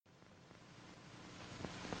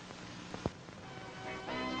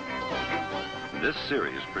This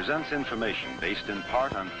series presents information based in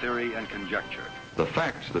part on theory and conjecture. The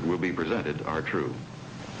facts that will be presented are true.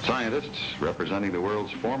 Scientists representing the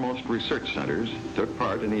world's foremost research centers took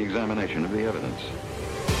part in the examination of the evidence.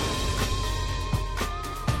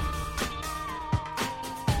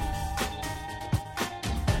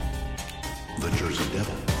 The Jersey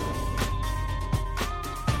Devil.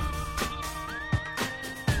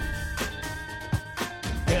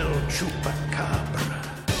 El Chupacabra.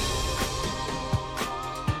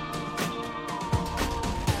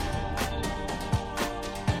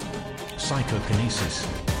 Psychokinesis.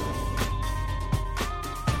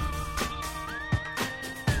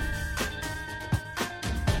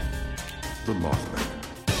 The Mothman.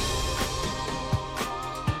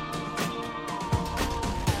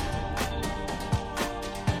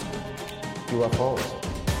 UFOs.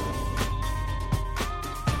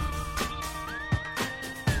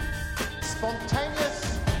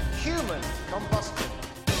 Spontaneous human combustion.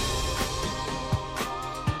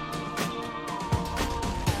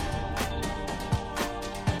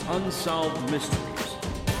 Unsolved mysteries.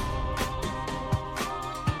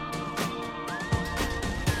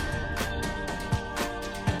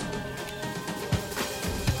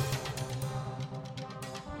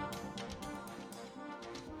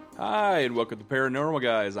 Hi, and welcome to Paranormal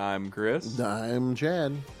Guys. I'm Chris, I'm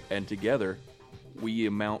Chad. and together we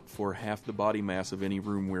amount for half the body mass of any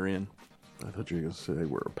room we're in. I thought you were going to say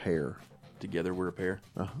we're a pair. Together we're a pair.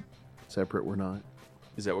 Separate, we're not.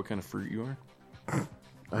 Is that what kind of fruit you are?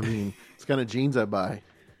 I mean, it's kind of jeans I buy.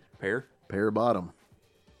 Pear? Pear bottom.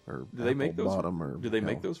 Or Do they make apple those? bottom? Or Do they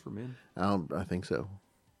make hell, those for men? I think so.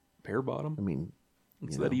 Pear bottom? I mean,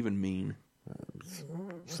 What's you that know, even mean?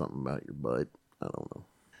 something about your butt. I don't know.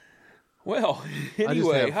 Well, just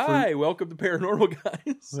anyway, have hi, welcome to Paranormal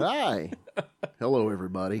Guys. Hi. Hello,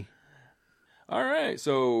 everybody. All right,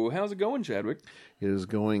 so how's it going, Chadwick? It is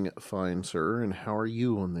going fine, sir. And how are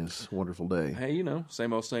you on this wonderful day? Hey, you know,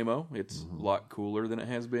 same old, same old. It's a lot cooler than it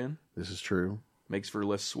has been. This is true. Makes for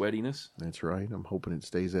less sweatiness. That's right. I'm hoping it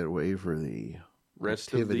stays that way for the Rest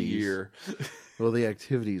of the activities. year. Well, the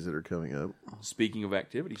activities that are coming up. Speaking of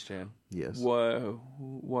activities, Chad. Yes.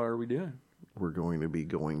 What are we doing? We're going to be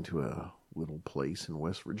going to a little place in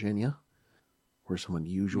West Virginia where some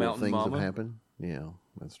unusual Mountain things Mama? have happened. Yeah,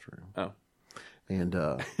 that's true. Oh. And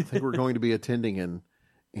I think we're going to be attending an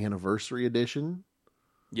anniversary edition.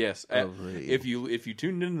 Yes. Of the- If you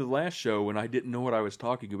tuned into the last show and I didn't know what I was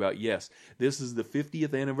talking about, yes, this is the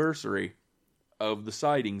 50th anniversary of the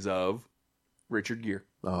sightings of Richard Gere.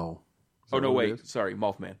 Oh. Is Oh, that no, what it wait. is? Sorry,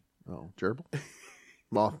 Mothman. Oh, Gerbil?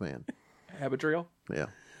 Mothman. Habit Trail? Yeah.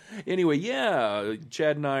 Anyway, yeah,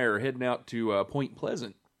 Chad and I are heading out to Point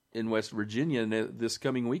Pleasant in West Virginia this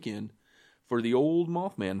coming weekend for the Old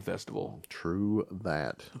Mothman Festival. True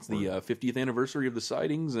that. It's the 50th anniversary of the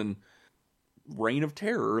sightings and reign of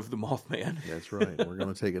terror of the Mothman. That's right. We're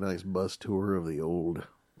going to take a nice bus tour of the old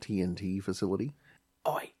TNT facility.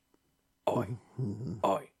 Oi, oi,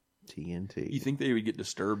 oi. TNT. You think they would get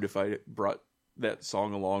disturbed if I brought that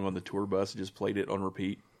song along on the tour bus and just played it on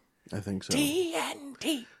repeat? I think so.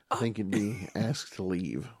 TNT. I think it'd be asked to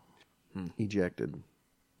leave. Ejected.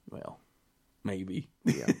 Well, maybe.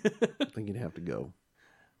 Yeah. I think you'd have to go.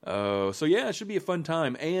 So yeah, it should be a fun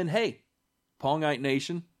time. And hey, Pongite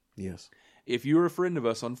Nation, Yes. if you're a friend of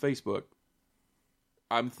us on Facebook,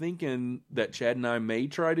 I'm thinking that Chad and I may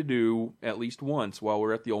try to do at least once while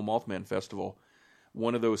we're at the Old Mothman Festival,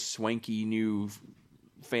 one of those swanky new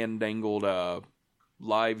fandangled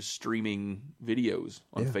live streaming videos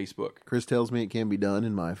on Yeah. Facebook. Chris tells me it can be done,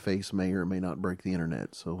 and my face may or may not break the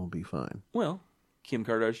internet, so it'll be fine. Well, Kim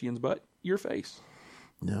Kardashian's butt, your face.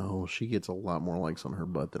 No, she gets a lot more likes on her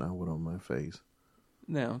butt than I would on my face.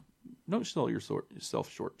 Now, don't sell yourself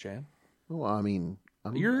short, Chad. Well, I mean,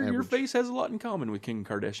 I'm Your average. face has a lot in common with Kim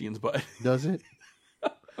Kardashian's butt. Does it?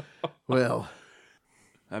 Well,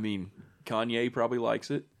 I mean, Kanye probably likes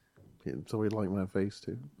it. so we like my face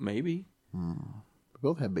too. Maybe. We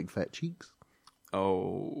both have big fat cheeks.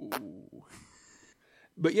 Oh.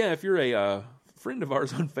 But yeah, if you're a friend of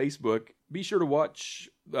ours on Facebook, be sure to watch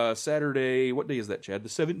Saturday. What day is that, Chad? The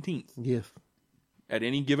 17th. Yes. At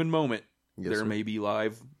any given moment, Yes, there sir. may be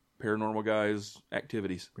live Paranormal Guys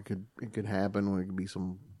activities. It could happen. It could be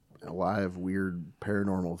some live weird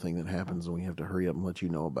paranormal thing that happens, and we have to hurry up and let you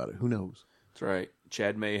know about it. Who knows? That's right.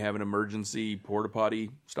 Chad may have an emergency porta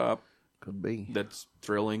potty stop. Could be. That's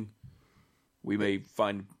thrilling. We may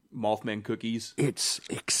find Mothman cookies. It's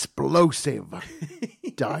explosive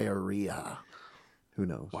diarrhea. Who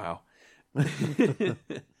knows? Wow.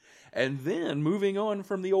 And then moving on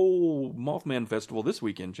from the old Mothman Festival this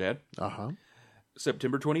weekend, Chad, Uh huh.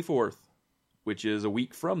 September 24th, which is a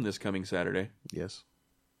week from this coming Saturday. Yes.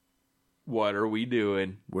 What are we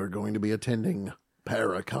doing? We're going to be attending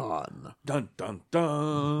Paracon. Dun, dun,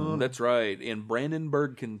 dun. That's right. In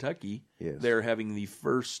Brandenburg, Kentucky, Yes. they're having the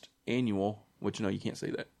first annual, which, no, you can't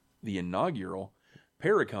say that, the inaugural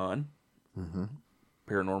Paracon,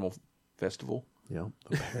 Paranormal Festival, Yeah.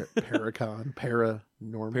 The Paracon,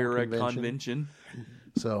 Paranormal Convention.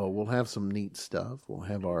 So we'll have some neat stuff. We'll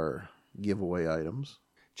have our giveaway items.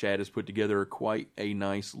 Chad has put together quite a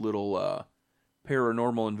nice little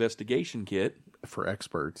paranormal investigation kit. For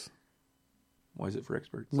experts. Why is it for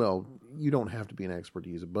experts? Well, you don't have to be an expert to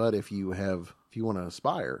use it, but if you want to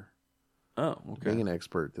aspire Oh, to okay. being an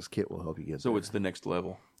expert, this kit will help you get So there. it's the next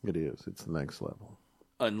level. It is. It's the next level,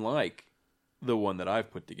 Unlike the one that I've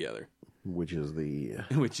put together, which is the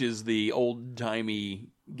which is the old-timey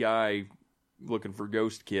guy looking for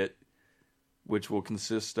ghost kit, which will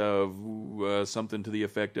consist of something to the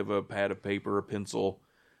effect of a pad of paper, a pencil,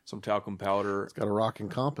 some talcum powder, it's got a rock and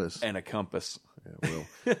compass. and a compass. Yeah,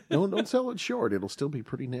 well, don't sell it short. It'll still be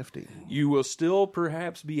pretty nifty. You will still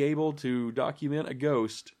perhaps be able to document a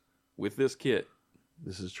ghost with this kit,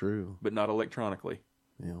 This is true. but not electronically.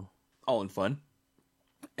 Yeah. All in fun.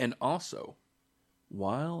 And also,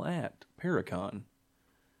 while at Paracon,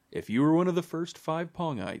 if you were one of the first 5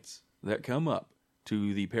 Pongites that come up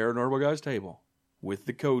to the Paranormal Guys table with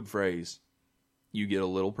the code phrase, you get a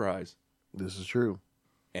little prize. This is true.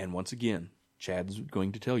 And once again, Chad's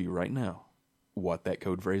going to tell you right now what that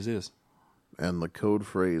code phrase is. And the code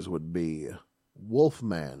phrase would be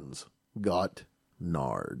Wolfman's got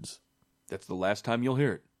nards. That's the last time you'll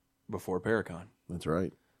hear it before Paracon. That's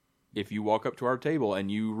right. If you walk up to our table and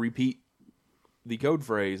you repeat the code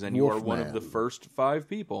phrase and you are one of the Wolfman. first 5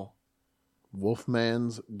 people,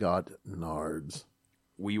 Wolfman's got nards.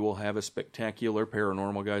 we will have a spectacular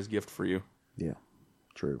Paranormal Guys gift for you. Yeah.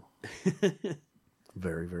 True.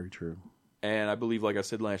 Very, very true. And I believe, like I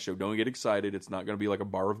said last show, don't get excited. It's not going to be like a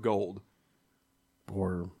bar of gold,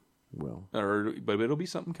 Or, well, but it'll be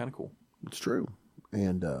something kind of cool. it's true.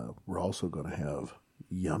 And we're also going to have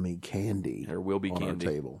yummy candy. There will be on candy.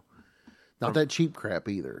 our table. Not that cheap crap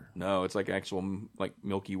either. No, it's like actual like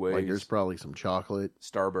Milky Way, Like there's probably some chocolate.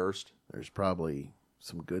 Starburst, There's probably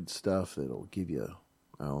some good stuff that'll give you,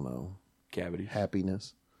 I don't know, cavities,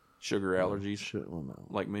 happiness. sugar allergies, Well, no.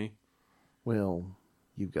 like me, Well,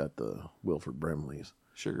 you've got the Wilford Brimleys.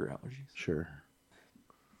 sugar allergies. Sure.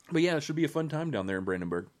 But yeah, it should be a fun time down there in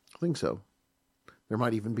Brandenburg. I think so. There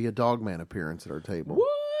might even be a Dogman appearance at our table.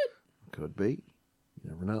 What? Could be. You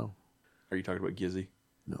never know. Are you talking about Gizzy?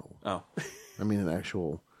 No. Oh, I mean an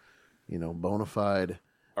actual, bona fide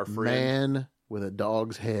our friend. man with a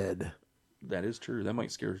dog's head. That is true. That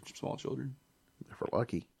might scare small children. If we're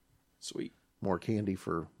lucky. Sweet. More candy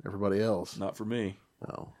for everybody else. Not for me.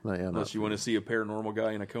 No. Yeah, Unless you want to see a paranormal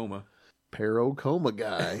guy in a coma. Paracoma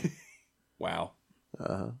guy. Wow.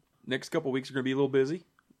 Uh-huh. Next couple weeks are going to be a little busy.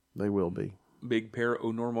 They will be. Big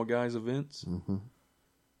Paranormal Guys events. Mm-hmm.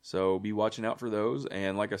 So be watching out for those.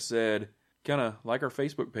 And like I said, kind of like our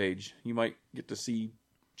Facebook page. You might get to see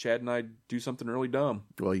Chad and I do something really dumb.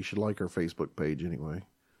 Well, you should like our Facebook page anyway.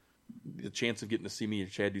 The chance of getting to see me and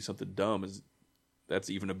Chad do something dumb that's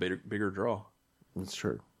even a bigger draw. It's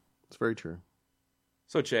true. It's very true.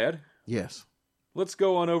 So Chad, Yes. let's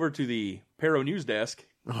go on over to the Paro News Desk.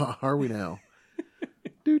 Are we now?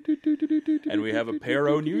 And we have a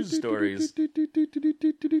Paro News Stories.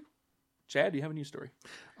 Chad, do you have a news story?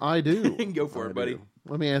 I do. Go for it, buddy. do.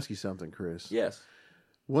 Let me ask you something, Chris. Yes.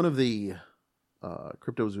 One of the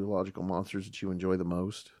cryptozoological monsters that you enjoy the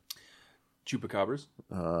most? Chupacabras.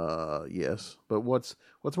 Yes. But what's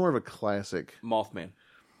more of a classic? Mothman.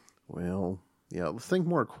 Well, yeah, think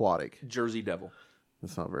more aquatic. Jersey Devil.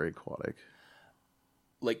 It's not very aquatic.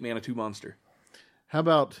 Lake Manitou Monster. How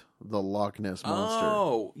about the Loch Ness Monster?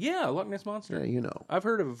 Oh, yeah, Loch Ness Monster. Yeah, you know. I've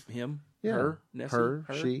heard of him. Yeah. Her,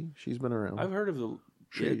 Nessie. She's been around. I've heard of the...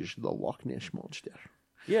 She's the Loch Ness Monster.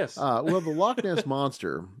 Yes. Well, the Loch Ness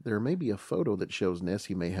Monster, there may be a photo that shows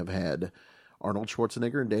Nessie may have had Arnold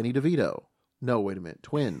Schwarzenegger and Danny DeVito. No, wait a minute.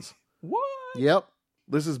 Twins. What? Yep.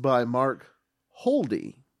 This is by Mark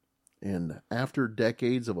Holdy. And after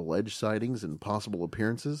decades of alleged sightings and possible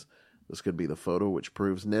appearances, this could be the photo which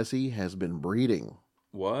proves Nessie has been breeding.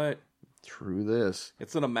 What? True this.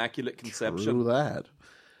 It's an immaculate conception. True that.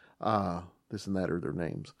 This and that are their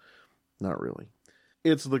names. Not really.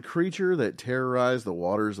 It's the creature that terrorized the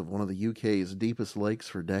waters of one of the UK's deepest lakes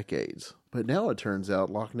for decades. But now it turns out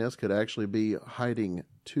Loch Ness could actually be hiding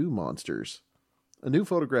 2 monsters. A new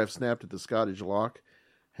photograph snapped at the Scottish Loch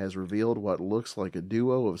has revealed what looks like a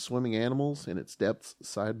duo of swimming animals in its depths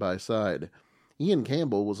side by side. Ian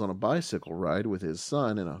Campbell was on a bicycle ride with his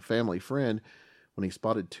son and a family friend when he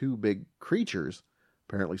spotted two big creatures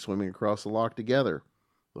apparently swimming across the loch together.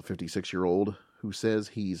 The 56-year-old, who says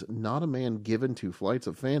he's not a man given to flights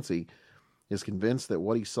of fancy, is convinced that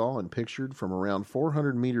what he saw and pictured from around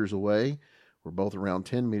 400 meters away were both around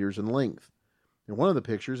 10 meters in length. In one of the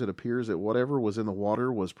pictures, it appears that whatever was in the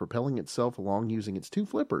water was propelling itself along using its two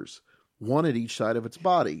flippers, one at each side of its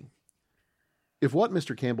body. If what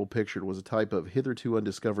Mr. Campbell pictured was a type of hitherto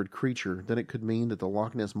undiscovered creature, then it could mean that the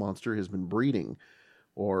Loch Ness Monster has been breeding,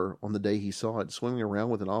 or on the day he saw it, swimming around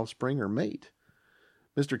with an offspring or mate.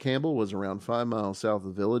 Mr. Campbell was around 5 miles south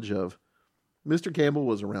of the village of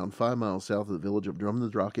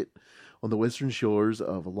Drumnadrochit on the western shores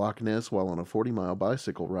of Loch Ness while on a 40-mile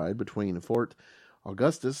bicycle ride between Fort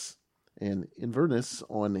Augustus and Inverness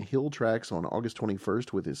on hill tracks on August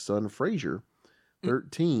 21st with his son Fraser,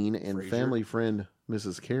 13, and family friend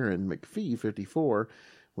Mrs. Karen McPhee, 54,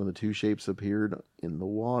 when the two shapes appeared in the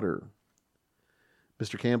water.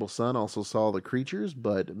 Mr. Campbell's son also saw the creatures,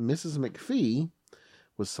 but Mrs. McPhee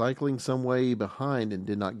was cycling some way behind and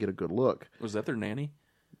did not get a good look. Was that their nanny?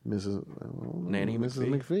 Mrs.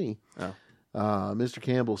 McPhee? Oh. Mr.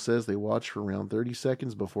 Campbell says they watched for around 30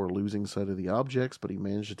 seconds before losing sight of the objects, but he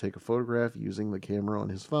managed to take a photograph using the camera on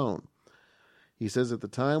his phone. He says at the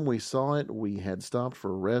time we saw it, we had stopped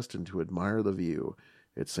for a rest and to admire the view.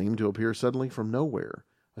 It seemed to appear suddenly from nowhere.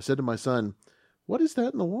 I said to my son, "What is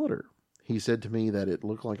that in the water?" He said to me that it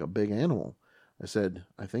looked like a big animal. I said,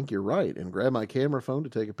 "I think you're right," and grabbed my camera phone to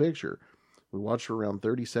take a picture. We watched for around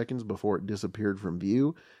 30 seconds before it disappeared from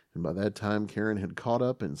view, and by that time Karen had caught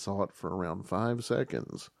up and saw it for around 5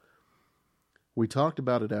 seconds. We talked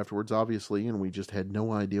about it afterwards, obviously, and we just had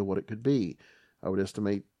no idea what it could be. I would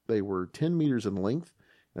estimate they were 10 meters in length,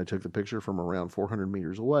 and I took the picture from around 400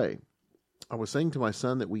 meters away. I was saying to my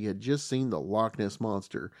son that we had just seen the Loch Ness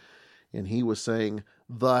Monster, and he was saying,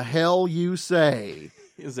 "The hell you say?"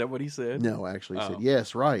 Is that what he said? No, actually, he said,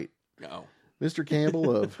 "Yes, right." No. Mr.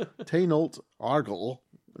 Campbell of Tainolt Argyll.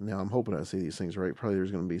 Now, I'm hoping I say these things right. Probably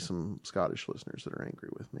there's going to be some Scottish listeners that are angry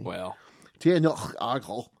with me. Well. Tainolt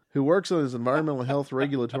Argyll, who works as Environmental Health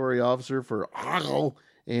Regulatory Officer for Argyll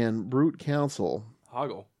and Brute Council.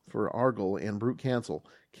 Hoggle. For Argyll and Brute Council.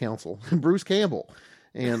 Bruce Campbell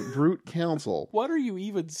and Brute Council. What are you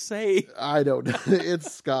even saying? I don't know.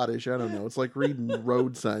 It's Scottish. I don't know. It's like reading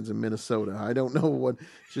road signs in Minnesota. I don't know what.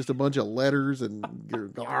 It's just a bunch of letters and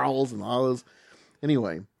girls and all those.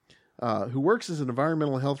 Anyway, who works as an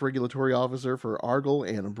Environmental Health Regulatory Officer for Argyll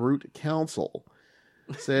and Brute Council,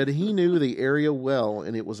 said he knew the area well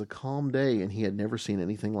and it was a calm day and he had never seen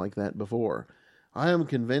anything like that before. "I am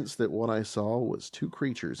convinced that what I saw was two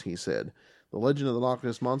creatures," he said. The legend of the Loch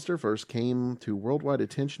Ness Monster first came to worldwide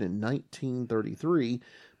attention in 1933,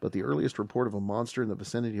 but the earliest report of a monster in the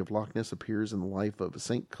vicinity of Loch Ness appears in the life of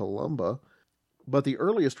St. Columba.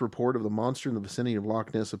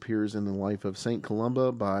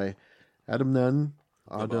 By Adamnan,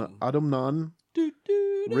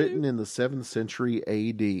 written in the 7th century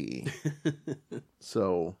A.D.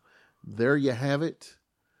 So, there you have it.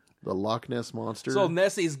 The Loch Ness Monster. So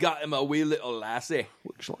Nessie's got him a wee little lassie.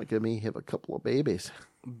 Looks like I may have a couple of babies.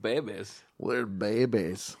 Babies. They're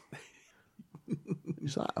babies.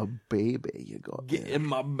 Is that a baby you got Get there? in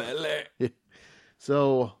my belly.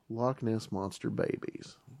 So, Loch Ness Monster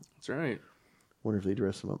babies. That's right. Wonder if they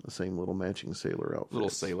dress them up in the same little matching sailor outfits. Little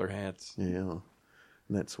sailor hats. Yeah. And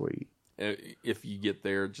that's sweet. If you get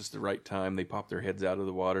there just the right time, they pop their heads out of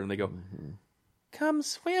the water and they go, "Come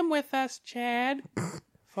swim with us, Chad.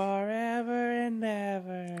 Forever and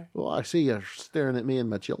ever." Well, I see you staring at me and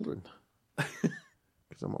my children.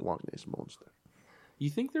 Because I'm a Loch Ness Monster. You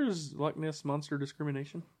think there's Loch Ness Monster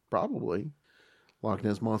discrimination? Probably. Loch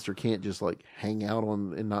Ness Monster can't just like hang out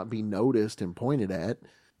on and not be noticed and pointed at.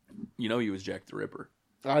 You know he was Jack the Ripper.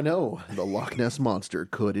 I know. The Loch Ness Monster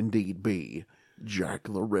could indeed be Jack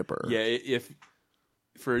the Ripper. Yeah, if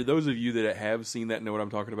for those of you that have seen that and know what I'm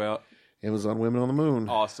talking about, Amazon Women on the Moon.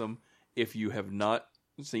 Awesome. If you have not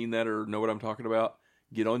seen that or know what I'm talking about,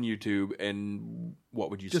 get on YouTube and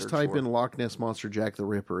what would you just search type for? in Loch Ness Monster Jack the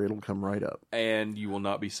Ripper. It'll come right up. And you will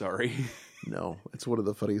not be sorry. No, it's one of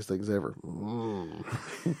the funniest things ever.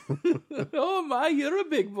 Oh my, you're a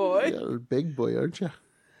big boy. Yeah, you're a big boy, aren't you?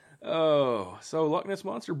 Oh, so Loch Ness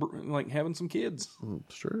Monster like having some kids.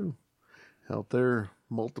 It's true. Out there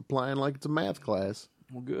multiplying like it's a math class.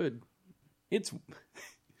 Well, good. It's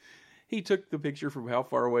he took the picture from how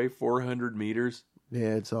far away? 400 meters.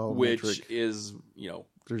 Yeah, it's all which metric. is,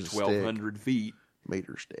 There's a 1,200 feet.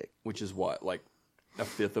 Meter stick. Which is what, like a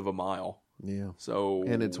fifth of a mile. Yeah. So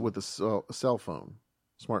and it's with a cell phone.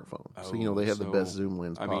 smartphone. So, they have the best zoom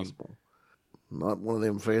lens possible. Not one of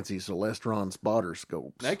them fancy Celestron spotter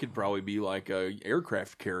scopes. That could probably be like a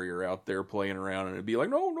aircraft carrier out there playing around, and it'd be like,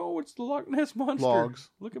 no, it's the Loch Ness Monster. Logs.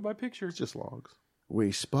 Look at my picture. It's just logs.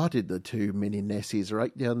 We spotted the 2 mini Nessies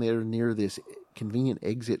right down there near this convenient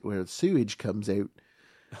exit where sewage comes out.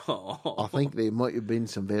 Oh, I think they might have been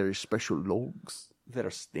some very special logs. that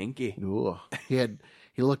are stinky. Ugh.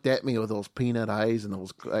 He looked at me with those peanut eyes and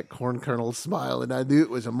that corn kernel smile, and I knew it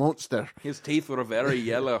was a monster. His teeth were very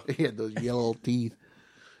yellow. He had those yellow teeth.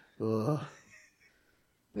 Ugh.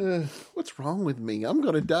 What's wrong with me? I'm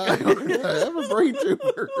going to die. I'm going to have a brain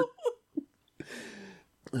tumor.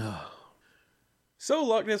 So,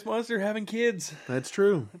 Loch Ness Monster having kids. That's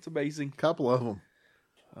true. That's amazing. Couple of them.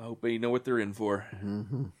 I hope they know what they're in for.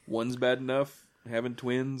 Mm-hmm. One's bad enough. Having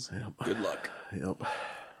twins. Yep. Good luck. Yep.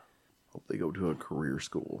 Hope they go to a career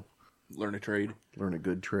school. Learn a trade. Learn a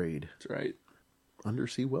good trade. That's right.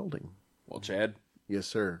 Undersea welding. Well, Chad, Yes,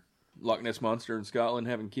 sir. Loch Ness Monster in Scotland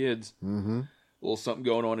having kids. Mm-hmm. A little something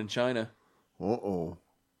going on in China. Uh-oh.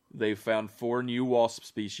 They've found 4 new wasp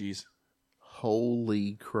species.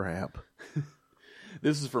 Holy crap.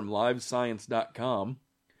 This is from livescience.com.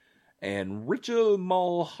 And Richa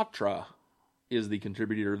Malhotra is the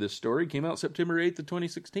contributor of this story. Came out September 8th of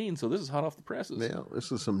 2016, so this is hot off the presses. Yeah,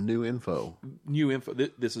 this is some new info. New info.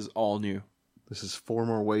 This is all new. This is 4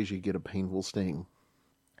 more ways you get a painful sting.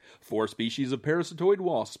 4 species of parasitoid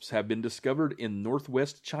wasps have been discovered in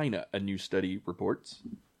northwest China, a new study reports.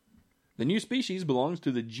 The new species belongs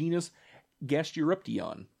to the genus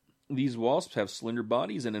Gasteruption. These wasps have slender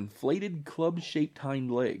bodies and inflated club-shaped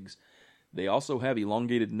hind legs. They also have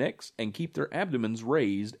elongated necks and keep their abdomens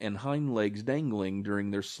raised and hind legs dangling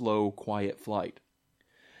during their slow, quiet flight.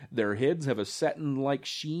 Their heads have a satin-like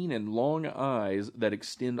sheen and long eyes that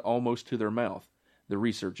extend almost to their mouth, the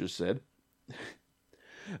researchers said.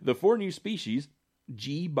 The 4 new species,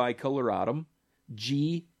 G. bicoloratum,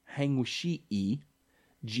 G. hangushii,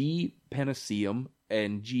 G. panaceum,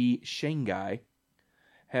 and G. shanghai,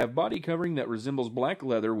 have body covering that resembles black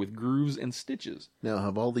leather with grooves and stitches. Now,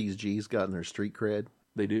 have all these G's gotten their street cred?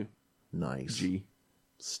 They do. Nice. G.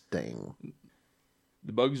 Sting.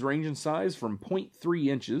 The bugs range in size from 0.3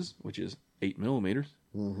 inches, which is 8 millimeters,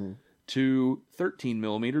 Mm-hmm. to 13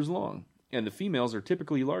 millimeters long, and the females are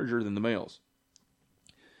typically larger than the males.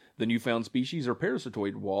 The newfound species are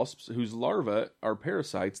parasitoid wasps whose larvae are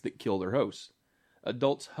parasites that kill their hosts.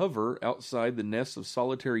 Adults hover outside the nests of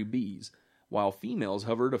solitary bees, while females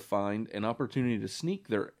hover to find an opportunity to sneak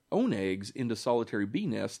their own eggs into solitary bee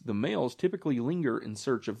nests. The males typically linger in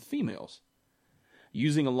search of the females.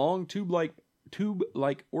 Using a long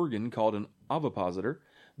tube-like organ called an ovipositor,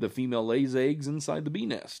 the female lays eggs inside the bee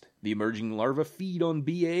nest. The emerging larvae feed on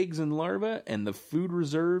bee eggs and larvae and the food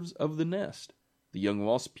reserves of the nest. The young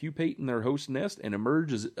wasps pupate in their host nest and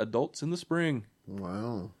emerge as adults in the spring.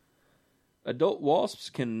 Wow. Adult wasps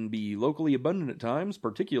can be locally abundant at times,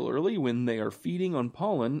 particularly when they are feeding on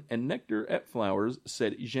pollen and nectar at flowers,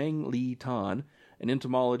 said Zhang Li Tan, an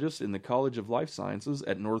entomologist in the College of Life Sciences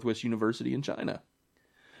at Northwest University in China.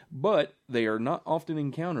 But they are not often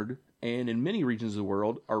encountered, and in many regions of the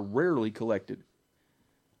world are rarely collected.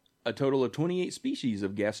 A total of 28 species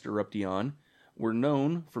of Gasteruption were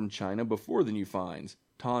known from China before the new finds.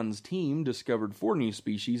 Tan's team discovered 4 new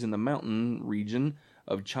species in the mountain region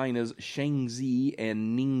of China's Shaanxi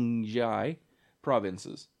and Ningxia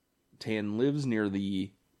provinces. Tan lives near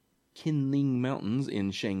the Qinling Mountains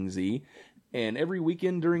in Shaanxi, and every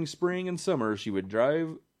weekend during spring and summer she would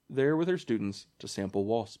drive there with her students to sample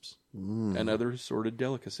wasps and other assorted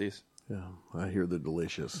delicacies. Yeah, I hear they're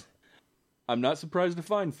delicious. I'm not surprised to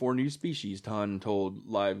find 4 new species, Tan told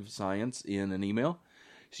Live Science in an email.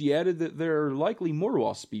 She added that there are likely more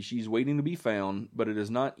wasp species waiting to be found, but it is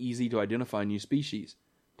not easy to identify new species,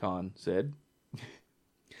 Tan said.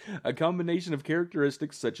 A combination of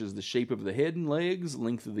characteristics such as the shape of the head and legs,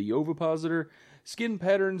 length of the ovipositor, skin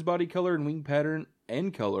patterns, body color, and wing pattern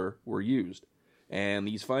and color were used. And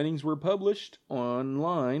these findings were published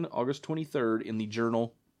online August 23rd in the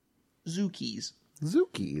journal Zookeys.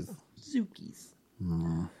 Zookies. Zookies.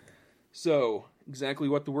 So, exactly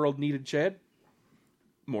what the world needed, Chad?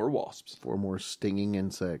 More wasps. 4 more stinging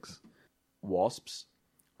insects. Wasps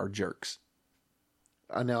are jerks.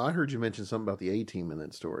 Now, I heard you mention something about the A-Team in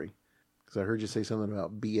that story. Because I heard you say something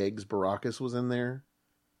about B. Eggs Baracus was in there.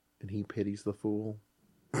 And he pities the fool.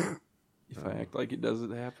 If I act like it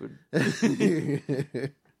doesn't happen.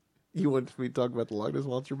 You want me to talk about the Loch Ness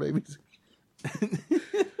Monster babies?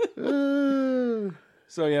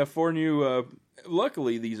 So, yeah, 4 new...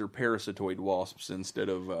 luckily, these are parasitoid wasps instead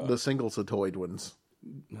of... The single-setoid ones.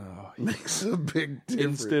 Makes a big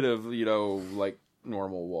difference. Instead of, like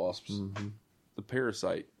normal wasps, the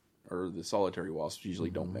parasite or the solitary wasps usually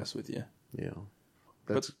don't mess with you. Yeah.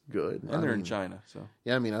 That's good. And they're in China, so.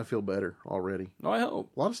 Yeah, I mean, I feel better already. No, I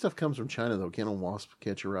hope. A lot of stuff comes from China, though. Can a wasp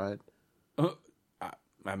catch a ride?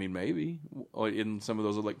 I mean, maybe. In some of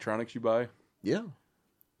those electronics you buy Yeah.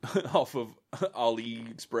 off of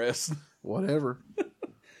AliExpress. Whatever.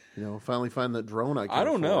 Finally find that drone I can I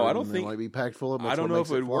don't know. afford, I don't and think... it might be packed full of them. I don't know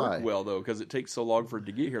if it would fly. work well, though, because it takes so long for it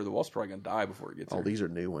to get here. The wasp's probably going to die before it gets here. Oh, these are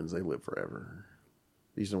new ones. They live forever.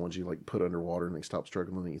 These are the ones you put underwater and they stop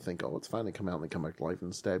struggling and you think, oh, it's fine. They come out and they come back to life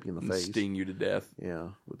and stab you in the And face. sting you to death. Yeah,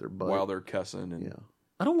 with their butt. While they're cussing. And Yeah.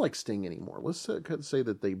 I don't like sting anymore. Let's say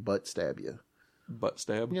that they butt stab you. Butt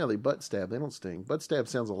stab? Yeah, they butt stab. They don't sting. Butt stab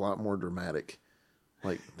sounds a lot more dramatic.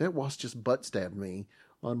 Like, that wasp just butt stabbed me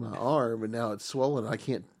on my arm and now it's swollen. I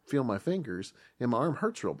can't feel my fingers and my arm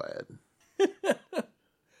hurts real bad.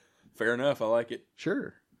 Fair enough. I like it.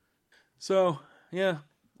 Sure. So, yeah.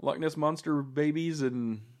 Loch Ness Monster babies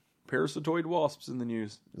and parasitoid wasps in the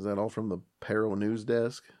news. Is that all from the Paro News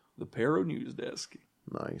Desk? The Paro News Desk.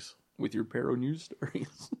 Nice. With your Paro News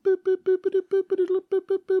stories.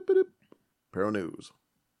 Paro News.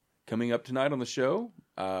 Coming up tonight on the show,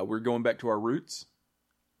 we're going back to our roots.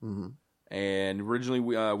 Mm-hmm. And originally,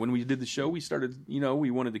 when we did the show, we started, we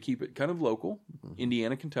wanted to keep it kind of local,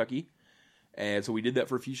 Indiana, Kentucky. And so we did that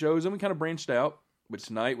for a few shows, and we kind of branched out. But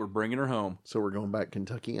tonight, we're bringing her home. So we're going back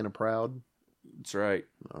Kentucky and a proud? That's right.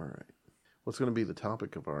 All right. What's going to be the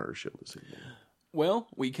topic of our show this evening? Well,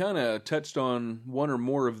 we kind of touched on one or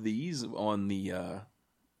more of these on the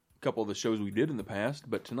couple of the shows we did in the past.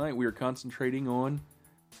 But tonight, we are concentrating on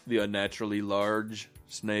the unnaturally large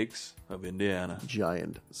snakes of Indiana.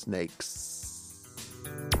 Giant snakes.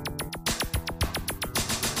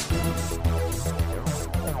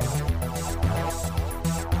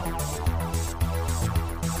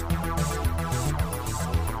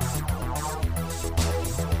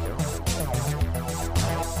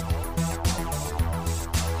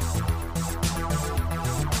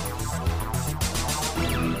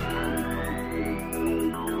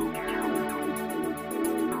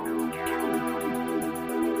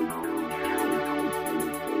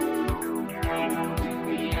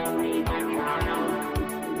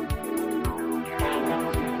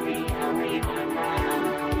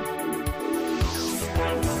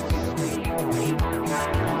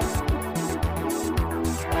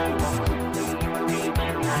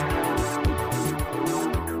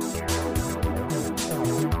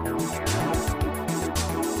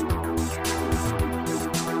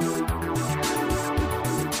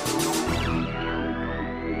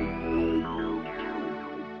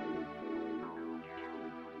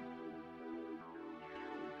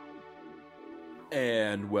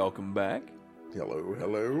 And welcome back. Hello,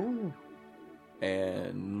 hello.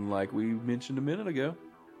 And like we mentioned a minute ago,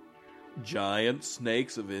 giant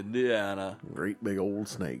snakes of Indiana. Great big old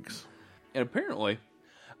snakes. And apparently,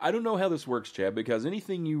 I don't know how this works, Chad, because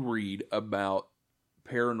anything you read about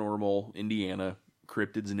paranormal Indiana,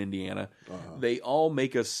 cryptids in Indiana, they all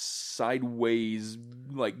make a sideways,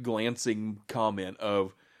 glancing comment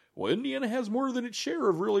of, well, Indiana has more than its share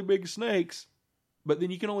of really big snakes. But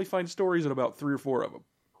then you can only find stories in about 3 or 4 of them.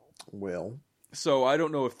 Well. So I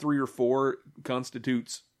don't know if 3 or 4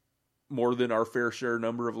 constitutes more than our fair share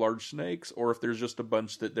number of large snakes, or if there's just a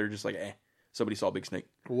bunch that they're just somebody saw a big snake.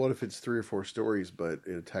 What if it's 3 or 4 stories, but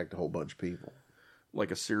it attacked a whole bunch of people?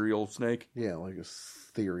 Like a serial snake? Yeah, like a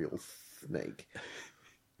serial snake.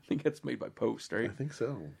 I think that's made by Post, right? I think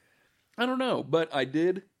so. I don't know, but I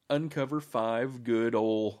did uncover 5 good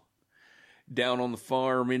old down on the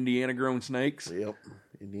farm Indiana grown snakes. Yep.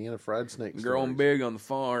 Indiana fried snakes. Growing big on the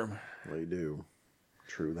farm. They do.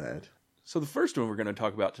 True that. So the first one we're going to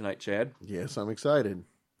talk about tonight, Chad. Yes, I'm excited.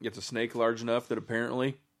 It's a snake large enough that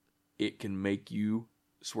apparently it can make you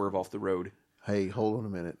swerve off the road. Hey, hold on a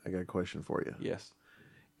minute. I got a question for you. Yes.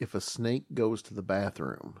 If a snake goes to the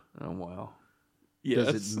bathroom, oh wow,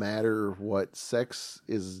 yes. Does it matter what sex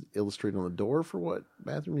is illustrated on the door for what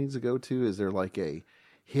bathroom needs to go to? Is there like a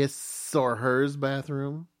his or hers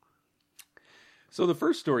bathroom? So the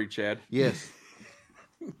first story, Chad. Yes.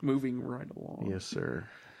 Moving right along. Yes, sir.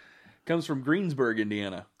 Comes from Greensburg,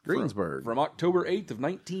 Indiana. Greensburg. From October 8th of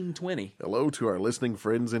 1920. Hello to our listening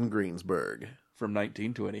friends in Greensburg. From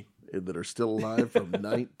 1920. That are still alive from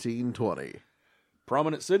 1920.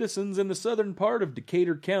 Prominent citizens in the southern part of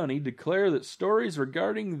Decatur County declare that stories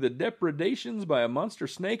regarding the depredations by a monster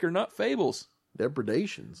snake are not fables.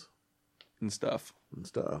 Depredations? And stuff.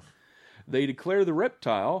 They declare the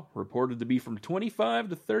reptile, reported to be from 25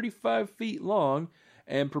 to 35 feet long,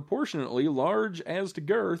 and proportionately large as to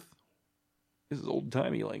girth, this is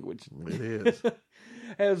old-timey language, It is.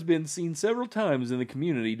 has been seen several times in the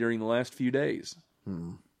community during the last few days.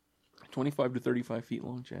 25 to 35 feet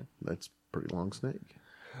long, Chad. That's a pretty long snake.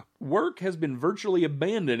 Work has been virtually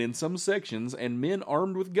abandoned in some sections, and men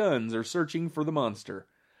armed with guns are searching for the monster.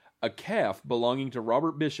 A calf belonging to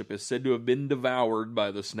Robert Bishop is said to have been devoured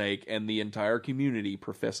by the snake, and the entire community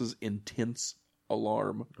professes intense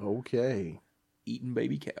alarm. Okay. Eating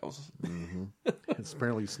baby cows. It's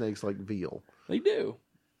apparently snakes like veal. They do.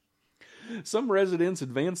 Some residents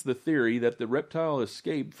advance the theory that the reptile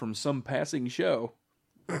escaped from some passing show.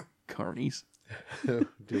 Carnies. Was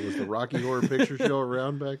the Rocky Horror Picture Show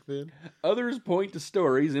around back then? Others point to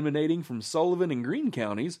stories emanating from Sullivan and Greene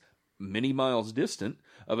counties, many miles distant,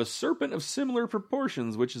 of a serpent of similar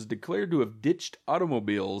proportions which is declared to have ditched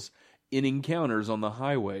automobiles in encounters on the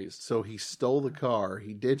highways. So he stole the car,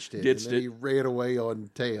 he ditched it, Ditched and then it. he ran away on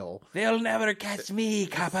tail. They'll never catch me,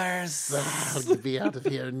 coppers. I'll be out of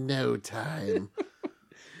here in no time.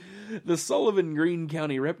 The Sullivan-Greene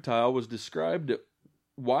County reptile was described at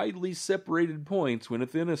widely separated points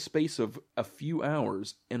within a space of a few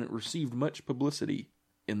hours, and it received much publicity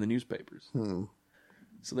in the newspapers.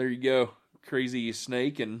 So there you go. Crazy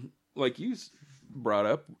snake, and like you brought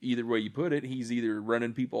up, either way you put it, he's either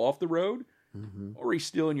running people off the road or he's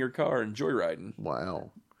stealing your car and joyriding.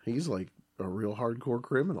 Wow. He's like a real hardcore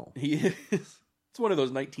criminal. He is. It's one of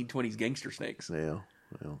those 1920s gangster snakes. Yeah.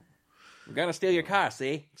 Well, I'm gonna steal your car,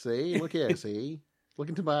 see? see? Look here, see? Look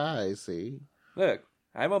into my eyes, see? Look,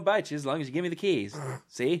 I won't bite you as long as you give me the keys.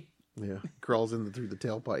 See? Yeah. Crawls in through the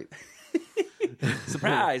tailpipe.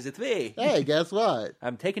 Surprise, it's me. Hey, guess what?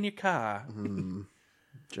 I'm taking your car.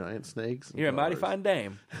 Giant snakes. and You're a mighty cars. fine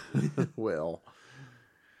dame. Well,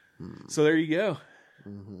 So there you go.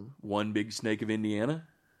 One big snake of Indiana.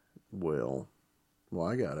 well,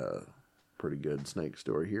 I got a pretty good snake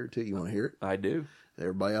story here, too. You want to hear it? I do.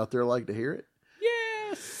 Everybody out there like to hear it?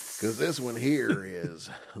 Yes. Because this one here is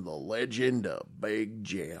the legend of Big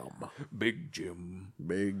Jim. Big Jim.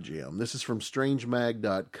 Big Jim. This is from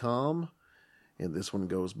strangemag.com, and this one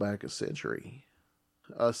goes back a century.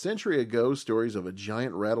 A century ago, stories of a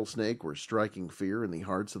giant rattlesnake were striking fear in the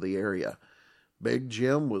hearts of the area. Big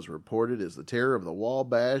Jim was reported as the terror of the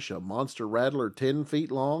Wabash, a monster rattler 10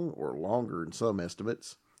 feet long, or longer in some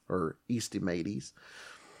estimates, or estimates.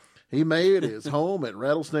 He made his home at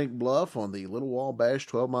Rattlesnake Bluff on the Little Wabash,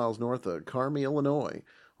 12 miles north of Carmi, Illinois,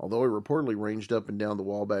 although he reportedly ranged up and down the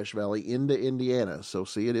Wabash Valley into Indiana, so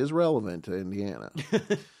see, it is relevant to Indiana.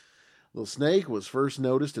 The snake was first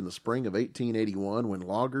noticed in the spring of 1881 when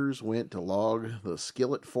loggers went to log the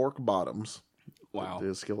Skillet Fork Bottoms. Wow.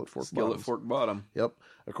 The Skillet Fork Skillet Bottoms. fork bottom. Yep.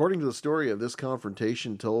 According to the story of this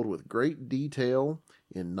confrontation told with great detail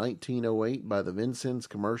in 1908 by the Vincennes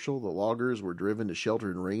commercial, the loggers were driven to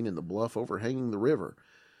shelter and rain in the bluff overhanging the river.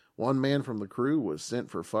 One man from the crew was sent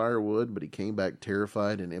for firewood, but he came back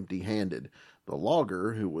terrified and empty-handed. The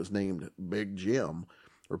logger, who was named Big Jim,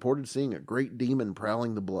 reported seeing a great demon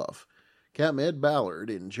prowling the bluff. Captain Ed Ballard,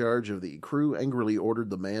 in charge of the crew, angrily ordered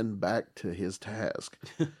the man back to his task.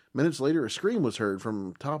 Minutes later, a scream was heard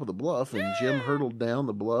from top of the bluff, and Jim hurtled down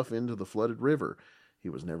the bluff into the flooded river. He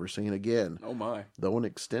was never seen again. Oh, my. Though an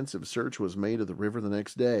extensive search was made of the river the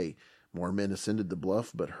next day, more men ascended the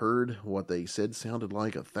bluff, but heard what they said sounded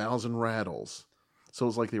like 1,000 rattles. So it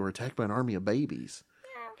was like they were attacked by an army of babies.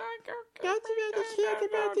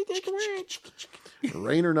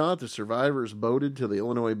 Rain or not, the survivors boated to the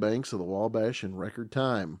Illinois banks of the Wabash in record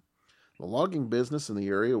time. The logging business in the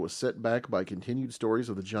area was set back by continued stories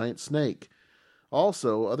of the giant snake.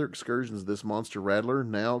 Also, other excursions of this monster rattler,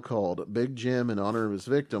 now called Big Jim in honor of his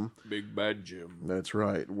victim, Big Bad Jim. that's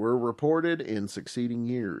right, were reported in succeeding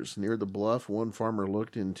years. Near the bluff, one farmer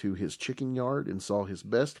looked into his chicken yard and saw his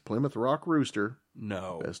best Plymouth Rock rooster,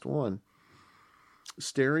 No. best one,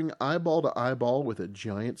 staring eyeball to eyeball with a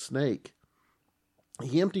giant snake.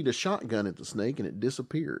 He emptied a shotgun at the snake and it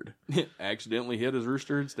disappeared. Accidentally hit his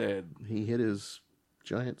rooster instead. He hit his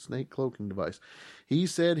giant snake cloaking device. He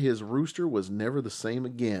said his rooster was never the same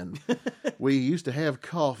again. We used to have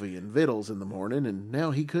coffee and victuals in the morning, and now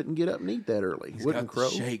he couldn't get up and eat that early. He's Wouldn't got crow.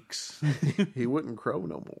 the shakes. He wouldn't crow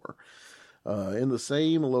no more. In the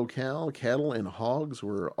same locale, cattle and hogs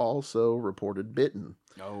were also reported bitten.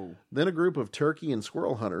 Oh. Then a group of turkey and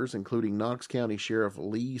squirrel hunters, including Knox County Sheriff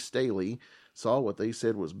Lee Staley, saw what they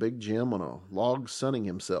said was Big Jim on a log sunning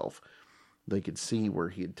himself. They could see where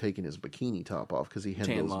he had taken his bikini top off because he had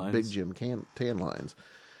Tan those lines. Big Jim tan lines.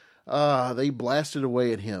 They blasted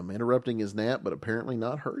away at him, interrupting his nap, but apparently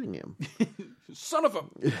not hurting him. Son of a...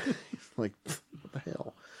 Like, what the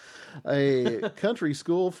hell? A country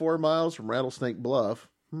school 4 miles from Rattlesnake Bluff.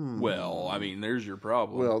 Well, I mean, there's your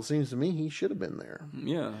problem. Well, it seems to me he should have been there.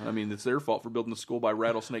 Yeah, I mean, it's their fault for building a school by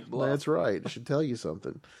Rattlesnake Bluff. That's right. I should tell you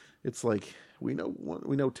something. It's like we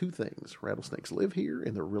know two things. Rattlesnakes live here,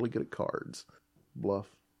 and they're really good at cards. Bluff.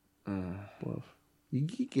 Bluff. You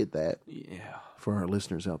get that. Yeah. For our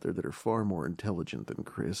listeners out there that are far more intelligent than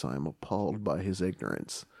Chris, I am appalled by his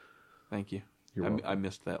ignorance. Thank you. You're welcome. I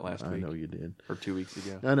missed that last week. I know you did. Or 2 weeks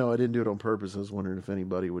ago. I know, I didn't do it on purpose. I was wondering if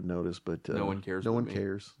anybody would notice, but... no one cares No but one me.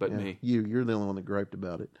 cares. But me. You're the only one that griped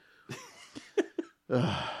about it.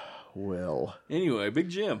 Well. Anyway, Big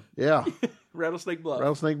Jim. Yeah. Rattlesnake Bluff.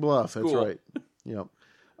 Rattlesnake Bluff, that's Cool. right.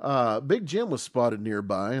 Yep. Big Jim was spotted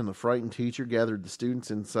nearby, and the frightened teacher gathered the students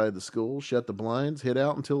inside the school, shut the blinds, hid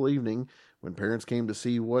out until evening. When parents came to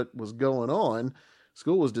see what was going on,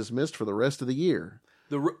 school was dismissed for the rest of the year.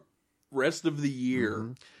 The rest of the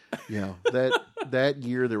year. Mm-hmm. Yeah, that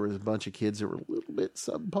year there was a bunch of kids that were a little bit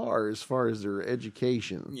subpar as far as their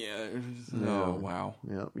education. Yeah. Oh, wow.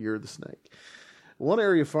 Yeah, you're the snake. One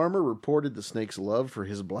area farmer reported the snake's love for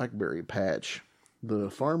his blackberry patch. The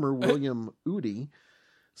farmer, William Udi,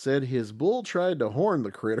 said his bull tried to horn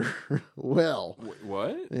the critter. Well,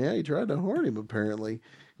 What? yeah, he tried to horn him apparently,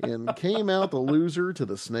 and came out the loser to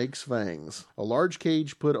the snake's fangs. A large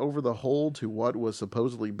cage put over the hole to what was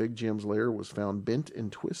supposedly Big Jim's lair was found bent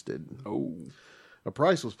and twisted. Oh. A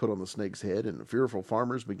price was put on the snake's head, and fearful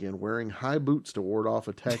farmers began wearing high boots to ward off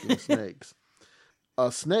attacking snakes.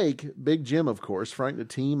 A snake, Big Jim, of course, frightened a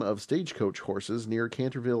team of stagecoach horses near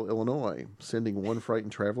Canterville, Illinois, sending one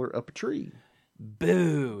frightened traveler up a tree.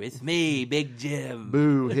 Boo, it's me, Big Jim.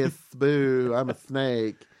 Boo, hiss, boo, I'm a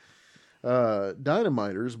snake.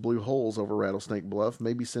 Dynamiters blew holes over Rattlesnake Bluff,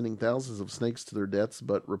 maybe sending thousands of snakes to their deaths,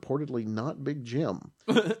 but reportedly not Big Jim.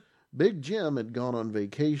 Big Jim had gone on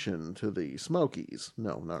vacation to the Smokies.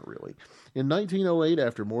 No, not really. In 1908,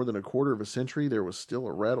 after more than a quarter of a century, there was still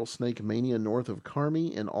a rattlesnake mania north of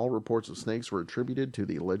Carmi, and all reports of snakes were attributed to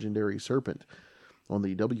the legendary serpent. On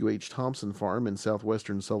the W.H. Thompson farm in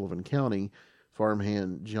southwestern Sullivan County,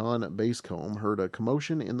 farmhand John Basecombe heard a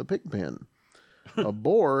commotion in the pig pen. A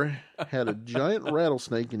boar had a giant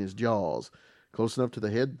rattlesnake in his jaws, close enough to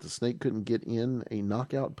the head that the snake couldn't get in a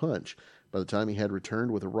knockout punch. By the time he had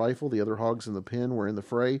returned with a rifle, the other hogs in the pen were in the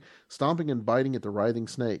fray, stomping and biting at the writhing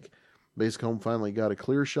snake. Basecombe finally got a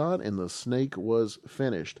clear shot, and the snake was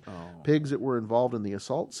finished. Pigs that were involved in the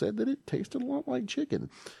assault said that it tasted a lot like chicken.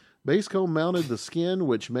 Basecombe mounted the skin,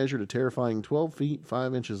 which measured a terrifying 12 feet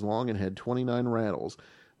 5 inches long and had 29 rattles.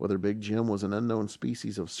 Whether Big Jim was an unknown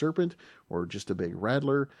species of serpent or just a big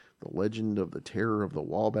rattler, the legend of the terror of the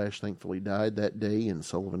Wabash thankfully died that day in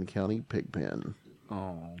Sullivan County Pigpen.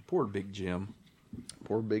 Oh, poor Big Jim.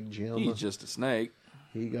 Poor Big Jim. He's just a snake.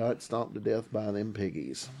 He got stomped to death by them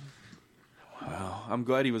piggies. Wow. I'm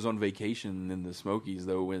glad he was on vacation in the Smokies,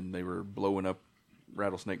 though, when they were blowing up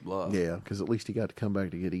Rattlesnake Bluff. Yeah, because at least he got to come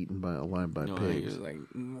back to get eaten alive by He pigs. was like,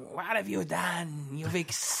 what have you done? You've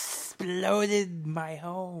exploded my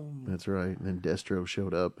home. That's right. And then Destro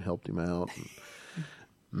showed up, helped him out.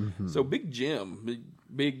 So Big Jim,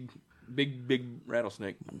 big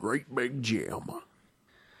rattlesnake. Great Big Jim.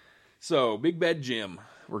 So Big Bad Jim,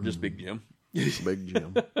 or just Big Jim. Big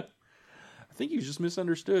Jim. I think he was just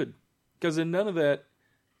misunderstood. Because in none of that,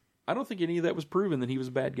 I don't think any of that was proven that he was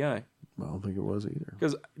a bad guy. I don't think it was either.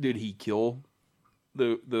 Because did he kill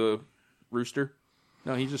the rooster?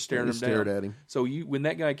 No, he's just staring He him stared down. at him. So when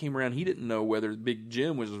that guy came around, he didn't know whether Big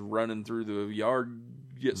Jim was running through the yard,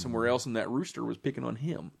 get somewhere else, and that rooster was picking on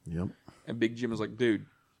him. Yep. And Big Jim was like, dude,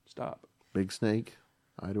 stop. Big snake,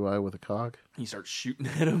 eye to eye with a cock. He starts shooting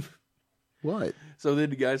at him. What? So then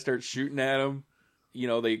the guy starts shooting at him. You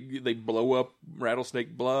know, they blow up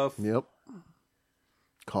Rattlesnake Bluff. Yep.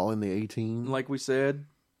 Call in the 18. Like we said,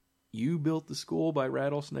 you built the school by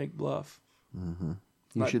Rattlesnake Bluff.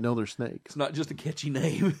 You should know they're snakes. It's not just a catchy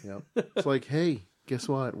name. Yep. It's like, hey, guess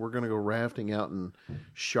what? We're going to go rafting out in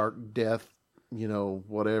Shark Death,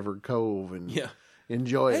 whatever cove and Yeah.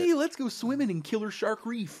 enjoy Hey, it. let's go swimming in Killer Shark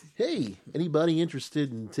Reef. Hey, anybody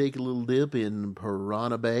interested in taking a little dip in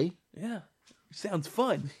Piranha Bay? Yeah. Sounds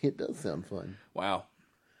fun. It does sound fun. Wow.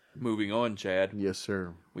 Moving on, Chad. Yes,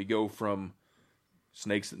 sir. We go from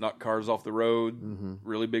snakes that knock cars off the road,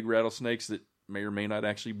 really big rattlesnakes that may or may not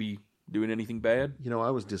actually be doing anything bad.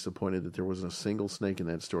 I was disappointed that there wasn't a single snake in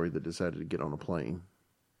that story that decided to get on a plane.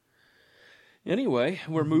 Anyway,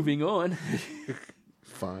 we're moving on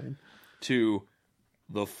Fine. to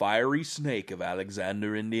the fiery snake of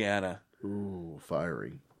Alexander, Indiana. Ooh,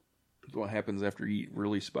 fiery. What happens after you eat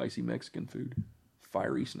really spicy Mexican food?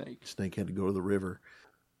 Fiery snake. Snake had to go to the river.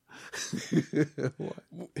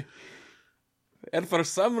 And for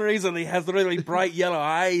some reason, he has really bright yellow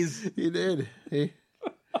eyes. He did.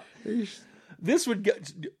 This would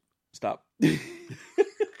get... Stop.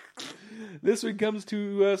 This one comes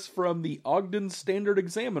to us from the Ogden Standard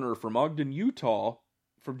Examiner from Ogden, Utah,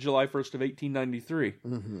 from July 1st of 1893.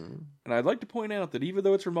 Mm-hmm. And I'd like to point out that even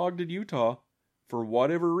though it's from Ogden, Utah, for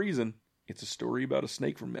whatever reason, it's a story about a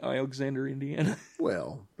snake from Alexander, Indiana.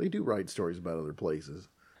 Well, they do write stories about other places.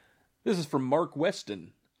 This is from Mark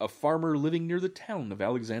Weston, a farmer living near the town of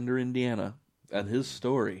Alexander, Indiana, and his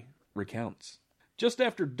story recounts. Just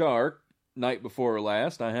after dark, night before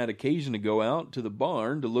last, I had occasion to go out to the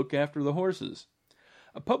barn to look after the horses.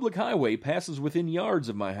 A public highway passes within yards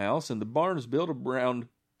of my house, and the barn is built around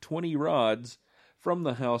 20 rods from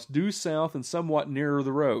the house, due south and somewhat nearer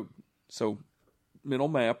the road. So, mental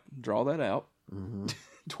map, draw that out. Mm-hmm.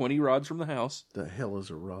 20 rods from the house. The hell is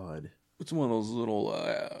a rod? It's one of those little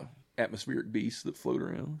atmospheric beasts that float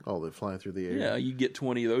around. Oh, they fly through the air? Yeah, you get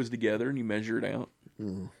 20 of those together and you measure it out.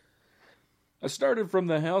 Mm. I started from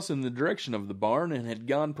the house in the direction of the barn and had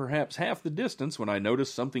gone perhaps half the distance when I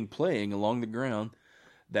noticed something playing along the ground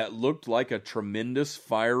that looked like a tremendous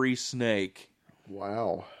fiery snake.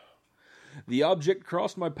 Wow. The object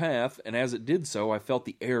crossed my path, and as it did so, I felt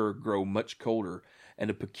the air grow much colder,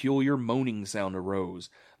 and a peculiar moaning sound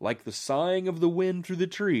arose, like the sighing of the wind through the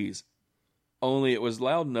trees. Only it was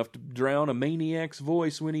loud enough to drown a maniac's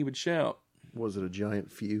voice when he would shout. Was it a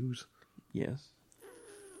giant fuse? Yes.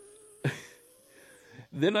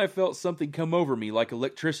 Then I felt something come over me like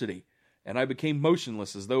electricity, and I became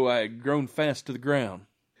motionless as though I had grown fast to the ground.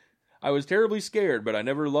 I was terribly scared, but I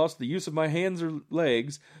never lost the use of my hands or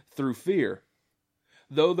legs through fear,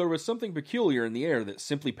 though there was something peculiar in the air that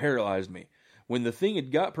simply paralyzed me. When the thing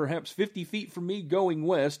had got perhaps 50 feet from me going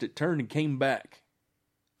west, it turned and came back.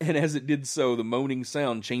 And as it did so, the moaning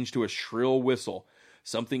sound changed to a shrill whistle,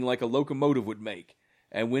 something like a locomotive would make.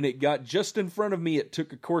 And when it got just in front of me, it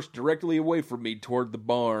took a course directly away from me toward the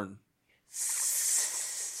barn. Psych!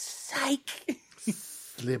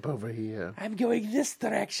 Slip over here. I'm going this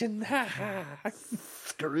direction. Ha ha.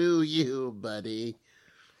 Screw you, buddy.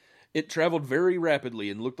 It traveled very rapidly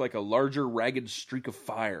and looked like a larger, ragged streak of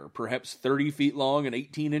fire, perhaps 30 feet long and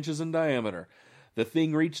 18 inches in diameter. The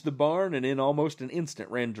thing reached the barn and in almost an instant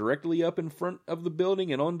ran directly up in front of the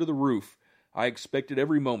building and onto the roof. I expected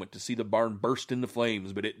every moment to see the barn burst into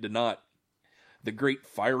flames, but it did not. The great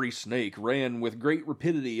fiery snake ran with great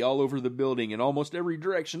rapidity all over the building in almost every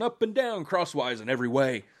direction, up and down, crosswise, in every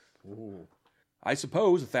way. Ooh. I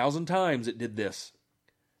suppose 1,000 times it did this.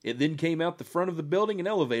 It then came out the front of the building and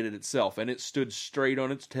elevated itself, and it stood straight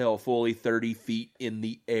on its tail, fully 30 feet in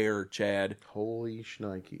the air, Chad. Holy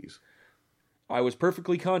shnikes. I was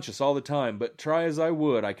perfectly conscious all the time, but try as I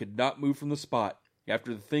would, I could not move from the spot.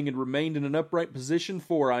 After the thing had remained in an upright position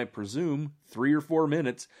for, I presume, 3 or 4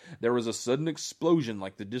 minutes, there was a sudden explosion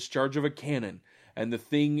like the discharge of a cannon, and the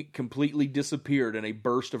thing completely disappeared in a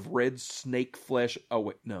burst of red snake flesh. Oh,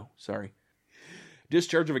 wait, no, sorry.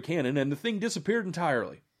 Discharge of a cannon, and the thing disappeared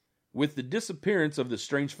entirely. With the disappearance of the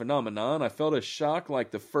strange phenomenon, I felt a shock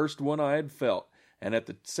like the first one I had felt, and at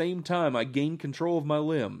the same time I gained control of my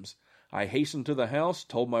limbs. I hastened to the house,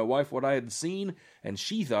 told my wife what I had seen, and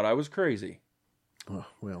she thought I was crazy. Oh,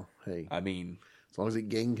 well, hey. I mean, as long as he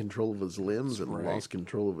gained control of his limbs and right. lost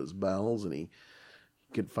control of his bowels, and he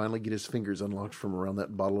could finally get his fingers unlocked from around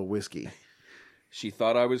that bottle of whiskey. She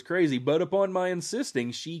thought I was crazy, but upon my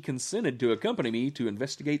insisting, she consented to accompany me to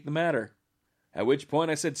investigate the matter. At which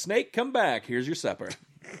point I said, "Snake, come back. Here's your supper."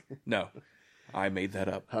 No, I made that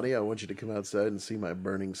up. Honey, I want you to come outside and see my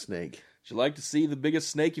burning snake. Would you like to see the biggest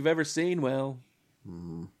snake you've ever seen? Well,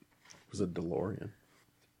 it was a DeLorean.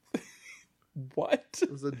 What?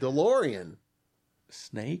 It was a DeLorean.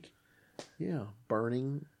 Snake? Yeah,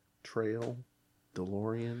 burning trail,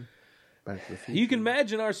 DeLorean, Back to the Future. You can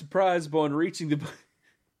imagine our surprise upon reaching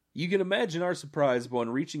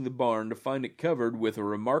the barn to find it covered with a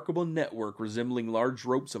remarkable network resembling large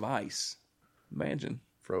ropes of ice. Imagine.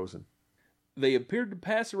 Frozen. They appeared to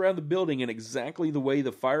pass around the building in exactly the way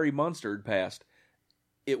the fiery monster had passed.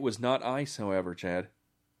 It was not ice, however, Chad.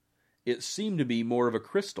 It seemed to be more of a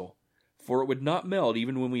crystal, for it would not melt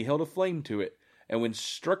even when we held a flame to it, and when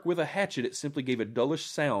struck with a hatchet it simply gave a dullish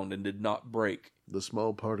sound and did not break. The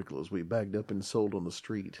small particles we bagged up and sold on the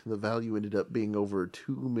street. The value ended up being over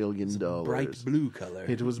 $2 million. Bright blue color.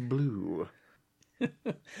 It was blue.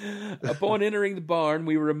 Upon entering the barn,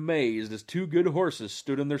 we were amazed as 2 good horses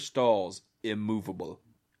stood in their stalls, immovable.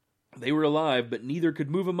 They were alive, but neither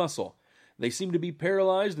could move a muscle. They seemed to be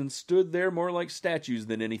paralyzed and stood there more like statues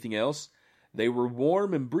than anything else. They were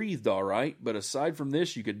warm and breathed all right, but aside from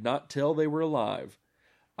this, you could not tell they were alive.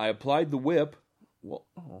 I applied the whip,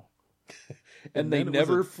 and they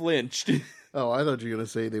never flinched. Oh, I thought you were going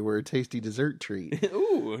to say they were a tasty dessert treat.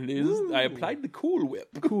 Ooh, I applied the Cool Whip.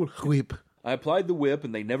 Cool whip. I applied the whip,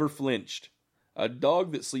 and they never flinched. A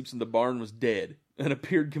dog that sleeps in the barn was dead and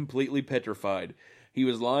appeared completely petrified. He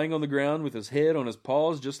was lying on the ground with his head on his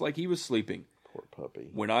paws just like he was sleeping. Poor puppy.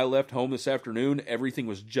 When I left home this afternoon, everything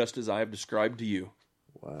was just as I have described to you.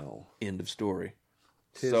 Wow. End of story.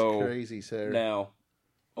 Tis crazy, sir. Now,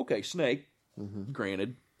 okay, snake,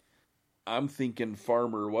 granted. I'm thinking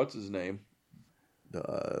farmer, what's his name?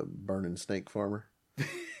 Burning snake farmer.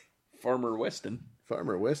 Farmer Weston.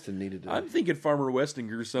 Farmer Weston needed to... I'm thinking Farmer Weston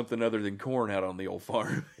grew something other than corn out on the old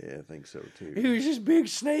farm. Yeah, I think so, too. He was this big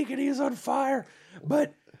snake and he was on fire.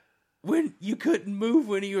 But when you couldn't move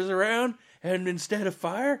when he was around, and instead of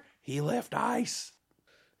fire, he left ice.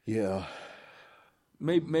 Yeah.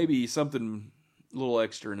 Maybe something a little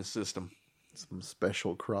extra in his system. Some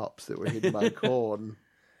special crops that were hidden by corn.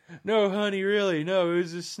 No, honey, really. No, it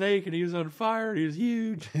was a snake and he was on fire and he was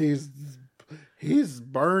huge. He's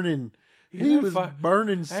burning. He on was fire.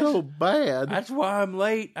 burning so bad. That's why I'm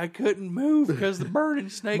late. I couldn't move because the burning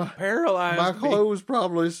snake paralyzed My me. clothes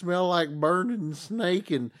probably smell like burning snake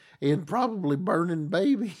and probably burning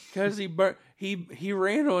baby. Because he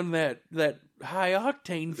ran on that high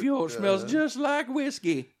octane fuel. It smells just like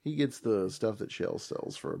whiskey. He gets the stuff that Shell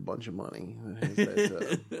sells for a bunch of money. It has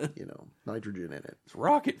that, nitrogen in it. It's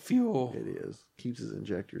rocket fuel. It is. Keeps his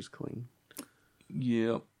injectors clean.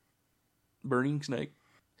 Yep. Burning snake.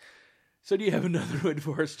 So do you have another one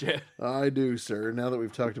for us, Chad? I do, sir. Now that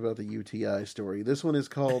we've talked about the UTI story, this one is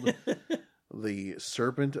called The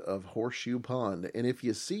Serpent of Horseshoe Pond. And if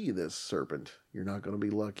you see this serpent, you're not going to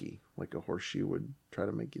be lucky, like a horseshoe would try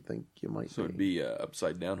to make you think you might So it'd be an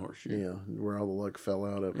upside down horseshoe. Yeah, where all the luck fell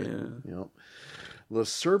out of it. Yeah. Yep. The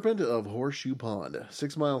Serpent of Horseshoe Pond,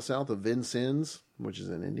 6 miles south of Vincennes, which is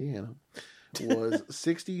in Indiana, was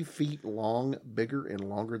 60 feet long, bigger and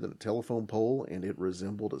longer than a telephone pole, and it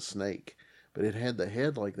resembled a snake. But it had the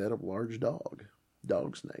head like that of a large dog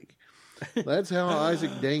snake. That's how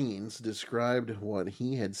Isaac Daines described what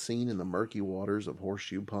he had seen in the murky waters of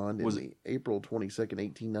Horseshoe Pond in the April 22nd,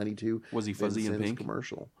 1892 Was he fuzzy and Vincennes pink?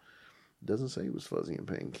 commercial. Doesn't say he was fuzzy and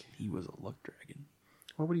pink. He was a luck dragon.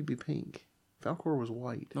 Why would he be pink? Falcor was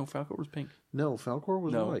white. No, Falcor was pink. No, Falcor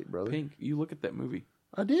was white, brother. Pink. You look at that movie.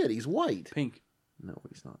 I did. He's white. Pink. No,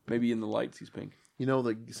 he's not. Maybe in the lights he's pink. You know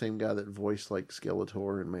the same guy that voiced like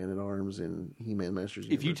Skeletor and Man-at-Arms and He-Man Masters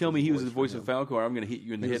If you tell me he was the voice of Falcor, I'm going to hit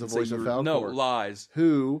you in the He head was and the say voice of you were... No, Falcor. lies.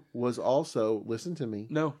 Who was also, listen to me.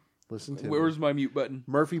 No. Listen to me. Where's my mute button?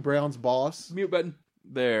 Murphy Brown's boss. Mute button.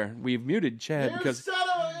 There. We've muted Chad because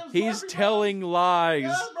he's telling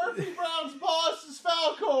lies. Murphy Brown's boss is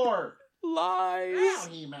Falcor. Lies.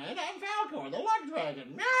 He-Man, I'm Falcor, the Luck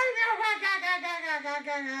Dragon.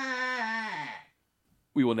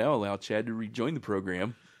 We will now allow Chad to rejoin the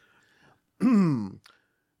program.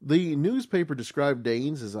 The newspaper described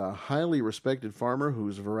Daines as a highly respected farmer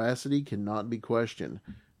whose veracity cannot be questioned.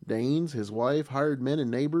 Daines, his wife, hired men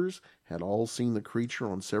and neighbors had all seen the creature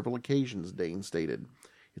on several occasions, Daines stated.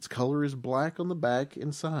 Its color is black on the back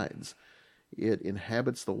and sides. It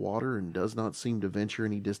inhabits the water and does not seem to venture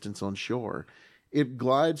any distance on shore. It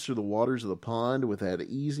glides through the waters of the pond with that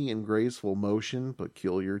easy and graceful motion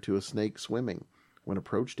peculiar to a snake swimming. When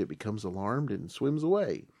approached, it becomes alarmed and swims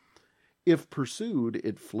away. If pursued,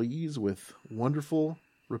 it flees with wonderful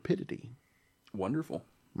rapidity. Wonderful.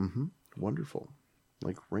 Wonderful.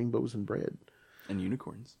 Like rainbows and bread. And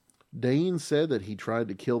unicorns. Daines said that he tried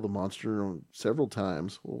to kill the monster several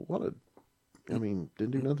times. Well, didn't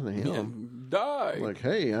do nothing to him. Die. Like,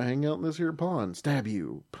 hey, I hang out in this here pond. Stab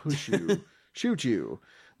you. Push you. Shoot you.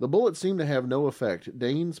 The bullets seemed to have no effect.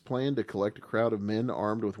 Daines planned to collect a crowd of men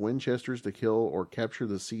armed with Winchesters to kill or capture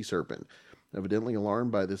the sea serpent. Evidently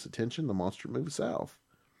alarmed by this attention, the monster moved south.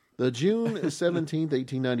 The June 17th,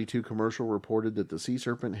 1892 commercial reported that the sea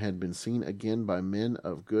serpent had been seen again by men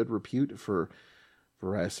of good repute for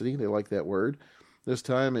veracity. They like that word. This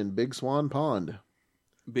time in Big Swan Pond.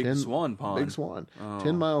 Swan Pond. Big Swan. Oh.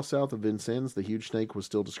 10 miles south of Vincennes, the huge snake was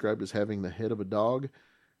still described as having the head of a dog,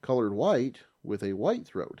 colored white with a white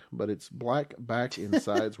throat, but its black back and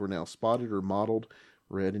sides were now spotted or mottled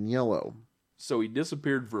red and yellow. So he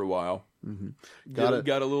disappeared for a while. Mm-hmm. He got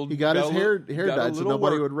his hair dyed so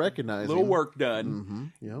nobody would recognize little him. work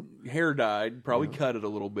done. Mm-hmm. Yep. Hair dyed. Probably cut it a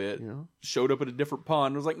little bit. Yeah. Showed up at a different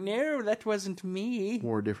pond. Was like, no, that wasn't me.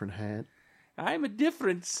 Wore a different hat. I'm a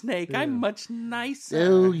different snake. I'm much nicer.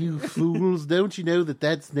 Oh, you fools. Don't you know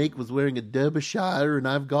that snake was wearing a Derbyshire and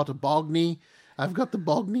I've got a Bogney? I've got the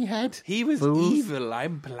Bogney hat. He was fools. evil.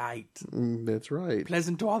 I'm polite. That's right.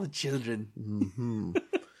 Pleasant to all the children.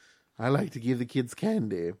 I like to give the kids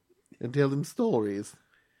candy and tell them stories.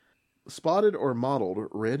 Spotted or mottled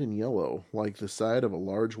red and yellow, like the side of a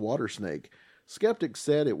large water snake. Skeptics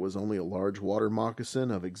said it was only a large water moccasin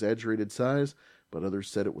of exaggerated size, but others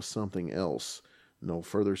said it was something else. No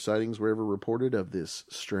further sightings were ever reported of this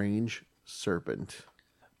strange serpent.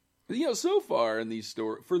 You know, so far in these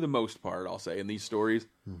stories, for the most part, I'll say, in these stories,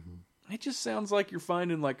 it just sounds like you're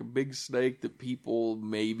finding like a big snake that people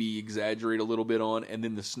maybe exaggerate a little bit on, and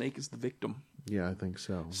then the snake is the victim. Yeah, I think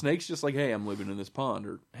so. Snake's just like, hey, I'm living in this pond,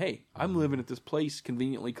 or hey, I'm living at this place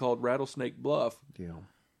conveniently called Rattlesnake Bluff. Yeah.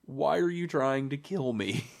 Why are you trying to kill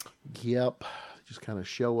me? Yep. Just kind of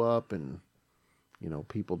show up and,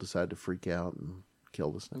 people decide to freak out and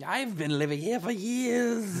kill the snake. I've been living here for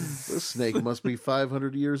years. This snake must be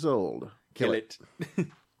 500 years old. Kill it.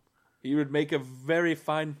 He would make a very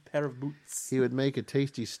fine pair of boots. He would make a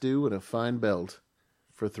tasty stew and a fine belt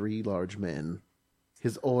for 3 large men.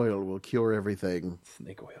 His oil will cure everything.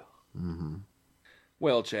 Snake oil.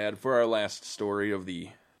 Well, Chad, for our last story of the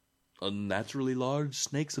unnaturally large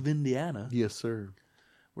snakes of Indiana, Yes, sir.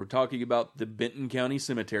 we're talking about the Benton County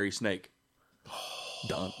Cemetery snake.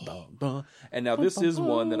 Dun, dun, dun. And now this is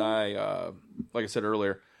one that I, like I said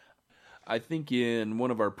earlier, I think in one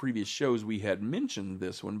of our previous shows we had mentioned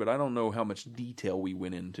this one, but I don't know how much detail we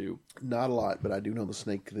went into. Not a lot, but I do know the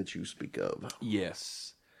snake that you speak of.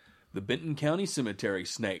 Yes, the Benton County Cemetery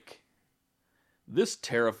snake. This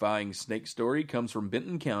terrifying snake story comes from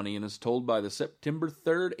Benton County and is told by the September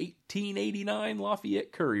 3rd, 1889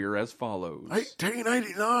 Lafayette Courier as follows.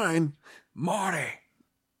 1889? Marty!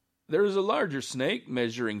 There is a larger snake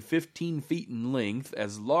measuring 15 feet in length,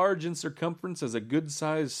 as large in circumference as a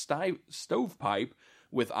good-sized stovepipe,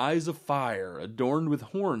 with eyes of fire, adorned with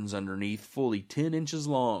horns underneath, fully 10 inches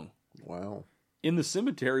long. Wow. In the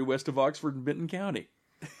cemetery west of Oxford in Benton County.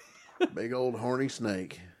 Big old horny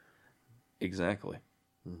snake. Exactly.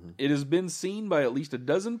 It has been seen by at least a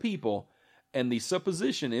dozen people, and the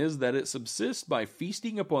supposition is that it subsists by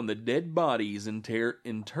feasting upon the dead bodies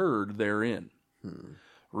interred therein.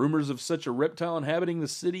 Rumors of such a reptile inhabiting the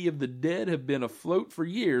city of the dead have been afloat for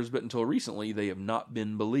years, but until recently they have not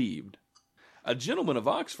been believed. A gentleman of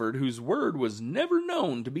Oxford, whose word was never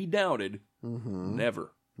known to be doubted,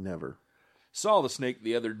 never, saw the snake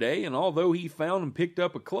the other day, and although he found and picked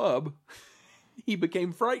up a club, he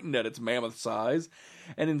became frightened at its mammoth size,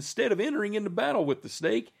 and instead of entering into battle with the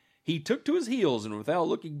snake, he took to his heels and without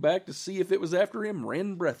looking back to see if it was after him,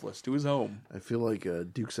 ran breathless to his home. I feel like a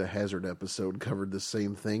Dukes of Hazzard episode covered the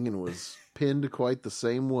same thing and was pinned quite the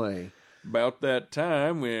same way. About that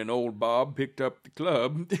time when old Bob picked up the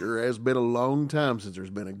club. Sure has been a long time since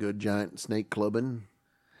there's been a good giant snake clubbing.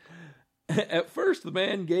 At first, the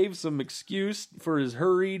man gave some excuse for this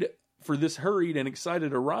hurried and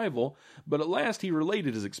excited arrival, but at last he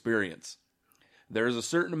related his experience. There is a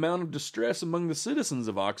certain amount of distress among the citizens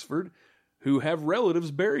of Oxford who have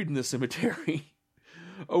relatives buried in the cemetery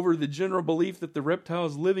over the general belief that the reptile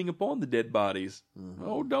is living upon the dead bodies.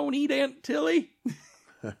 Oh, don't eat Aunt Tilly.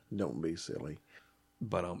 Don't be silly.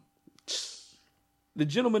 But the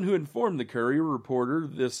gentleman who informed the Courier reporter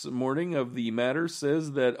this morning of the matter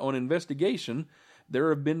says that on investigation, there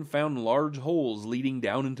have been found large holes leading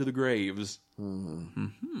down into the graves.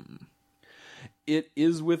 It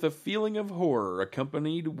is with a feeling of horror,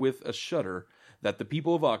 accompanied with a shudder, that the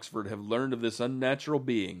people of Oxford have learned of this unnatural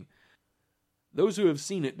being. Those who have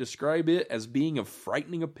seen it describe it as being of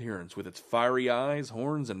frightening appearance, with its fiery eyes,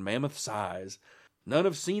 horns, and mammoth size. None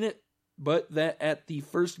have seen it, but that at the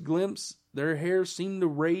first glimpse, their hair seemed to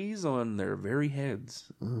raise on their very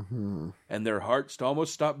heads, and their hearts to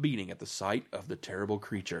almost stop beating at the sight of the terrible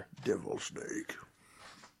creature. Devil snake.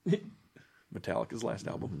 Metallica's last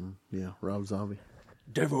album. Yeah, Rob Zombie.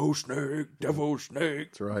 Devil snake, devil snake.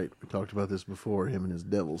 That's right. We talked about this before, him and his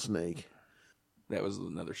devil snake. That was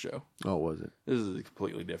another show. Oh, was it? This is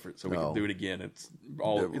completely different, so we No. can do it again. It's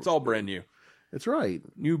all brand new. That's right.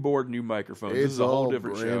 New board, new microphones. This It's is a whole all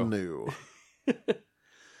different brand show. new.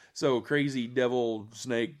 So crazy devil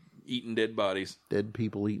snake eating dead bodies, Dead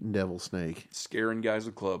people eating devil snake. scaring guys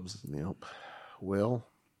with clubs. Yep. Well,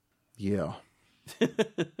 yeah.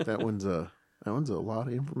 That one's a lot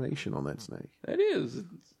of information on that snake. That is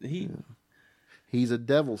He's a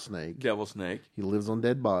devil snake. devil snake. He lives on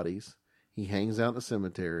dead bodies. He hangs out in the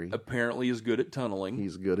cemetery. Apparently, is good at tunneling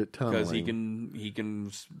He's good at tunneling. because he can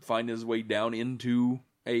find his way down into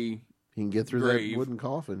a He can get through grave. that wooden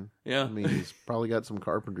coffin. Yeah. I mean, he's probably got some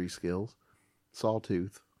carpentry skills.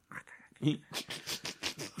 Sawtooth.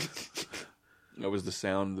 That was the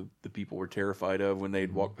sound the people were terrified of when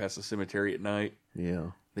they'd walk past the cemetery at night.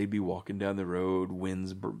 Yeah. They'd be walking down the road,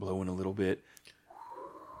 winds blowing a little bit.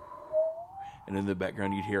 And in the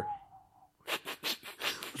background, you'd hear,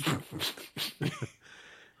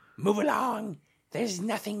 "Move along. There's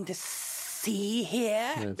nothing to see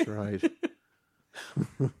here." That's right.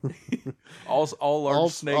 All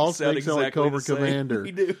large snakes all sound snakes sound like exactly Cobra the same. Commander.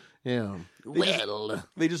 They do. Yeah. Well,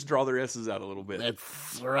 They just draw their S's out a little bit.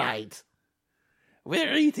 that's right.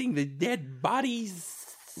 We're eating the dead bodies.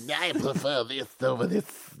 I prefer this over this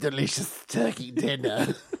delicious turkey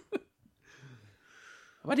dinner.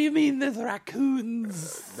 What do you mean there's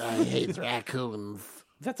raccoons? I hate raccoons.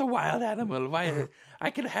 That's a wild animal. Why?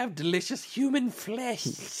 I can have delicious human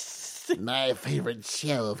flesh. My favorite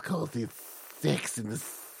show, of course, is Sex in the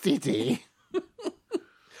City.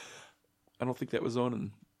 I don't think that was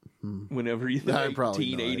on whenever you think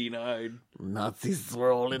probably not. 1989. Nazis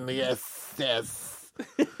were all in the SS.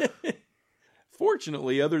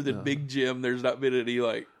 Fortunately, other than Big Jim, there's not been any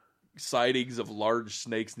like sightings of large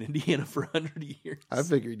snakes in Indiana for 100 years. I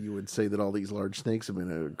figured you would say that all these large snakes have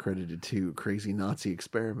been accredited to crazy Nazi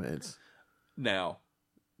experiments. Now,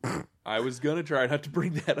 I was going to try not to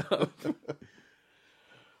bring that up,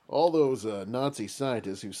 All those Nazi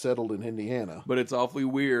scientists who settled in Indiana. but it's awfully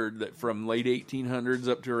weird that from late 1800s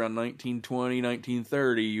up to around 1920,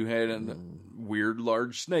 1930, you had weird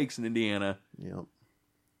large snakes in Indiana, Yep.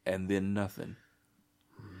 and then nothing.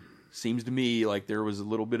 Seems to me like there was a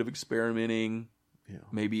little bit of experimenting, Yeah.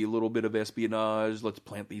 maybe a little bit of espionage. Let's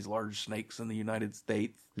plant these large snakes in the United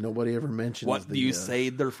States. Nobody ever mentions What do you say,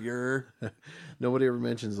 der Fuhrer? Nobody ever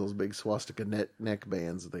mentions those big swastika neck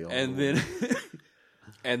bands that they all And wear. then,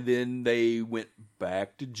 and then they went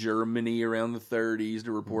back to Germany around the 30s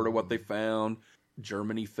to report on what they found.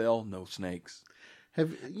 Germany fell, no snakes.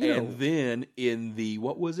 Have you And know, then in the,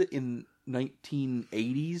 what was it, in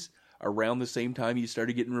 1980s, around the same time you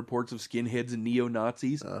started getting reports of skinheads and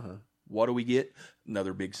neo-Nazis, what do we get?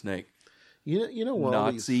 Another big snake. you know what?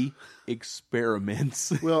 Nazi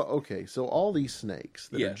experiments. Well, okay, so all these snakes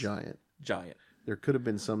that are Yes. giant, Giant. there could have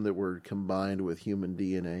been some that were combined with human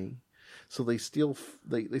DNA. So they still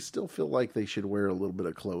feel like they should wear a little bit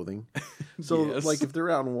of clothing. So Yes. like if they're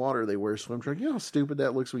out in water, they wear swim trunks. You know how stupid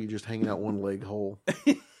that looks when you're just hanging out one leg whole.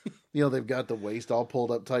 You know, they've got the waist all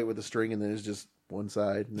pulled up tight with a string, and then it's just one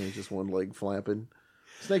side, and there's just one leg flapping.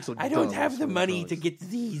 Snakes look I don't dumb have in the swim money trunks. to get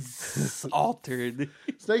these altered.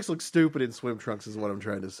 Snakes look stupid in swim trunks is what I'm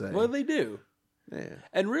trying to say. Well, they do. Yeah.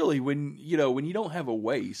 And really, when you don't have a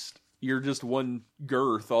waist, you're just one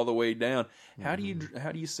girth all the way down. How do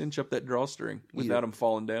you cinch up that drawstring without them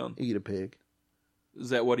falling down? Eat a pig.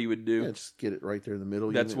 Is that what he would do? Yeah, just get it right there in the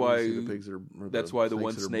middle. That's You why. see the pigs are, or That's why the snakes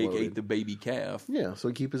one that are snake bloated. ate the baby calf. Yeah, so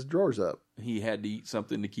he keep his drawers up. He had to eat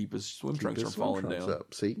something to keep his swim Keep trunks his from swim falling trunks down.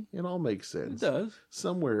 up. See, it all makes It sense. does.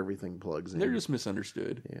 Somewhere everything plugs in. They're just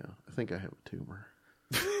misunderstood. Yeah, I think I have a tumor.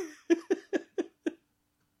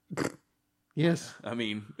 Yes, I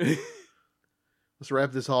mean, let's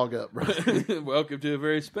wrap this hog up, bro. welcome to a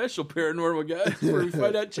very special Paranormal Guys where we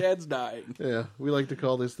find out Chad's dying. Yeah, we like to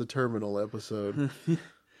call this the terminal episode.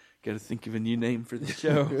 Got to think of a new name for the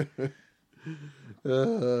show.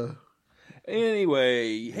 Uh,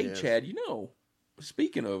 Anyway, hey Yes. Chad,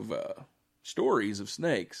 speaking of stories of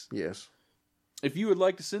snakes, yes. if you would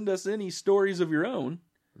like to send us any stories of your own,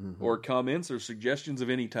 or comments or suggestions of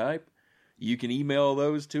any type, you can email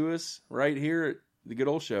those to us right here at The Good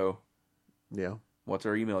Old Show. Yeah. What's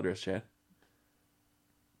our email address, Chad?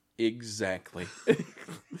 Exactly.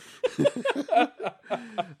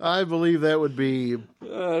 I believe that would be,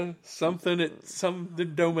 Something at the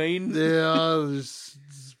domain.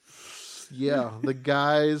 yeah, the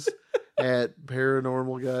guys at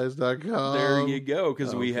paranormalguys.com. There you go,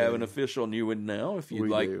 because we have Okay. an official new one now. If you'd We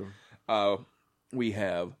like, do. we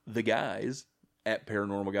have the guys at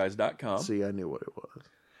paranormalguys.com. See, I knew what it was.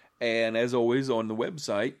 And as always, on the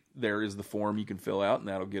website, there is the form you can fill out, and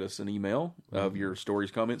that'll get us an email of your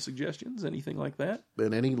stories, comments, suggestions, anything like that.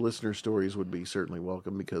 And any listener stories would be certainly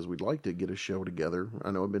welcome because we'd like to get a show together.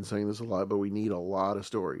 I know I've been saying this a lot, but we need a lot of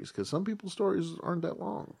stories because some people's stories aren't that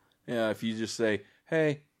long. Yeah, if you just say,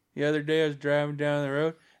 hey, the other day I was driving down the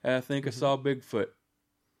road, and I think I saw Bigfoot.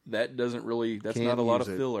 That doesn't really, that's Can't not a lot use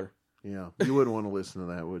of it. filler. Yeah, you wouldn't want to listen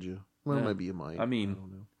to that, would you? Well, Yeah. maybe you might. I mean,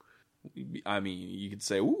 don't know. you could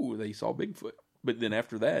say, ooh, they saw Bigfoot. But then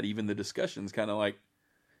after that, even the discussion's kind of like,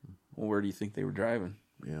 well, where do you think they were driving?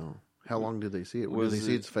 Yeah. How long did they see it? Was did they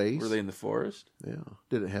see its face? Were they in the forest? Yeah.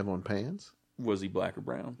 Did it have on pants? Was he black or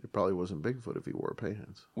brown? It probably wasn't Bigfoot if he wore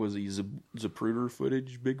pants. Was he Zapruder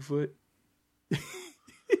footage Bigfoot?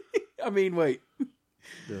 I mean, wait.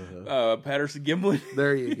 Patterson Gimlin.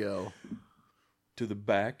 There you go. To the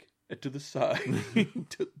back, to the side,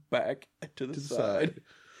 to the back, to the side.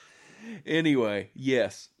 Anyway,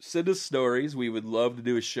 yes, send us stories. We would love to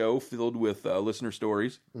do a show filled with listener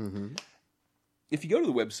stories. Mm-hmm. If you go to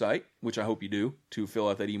the website, which I hope you do, to fill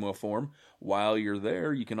out that email form, while you're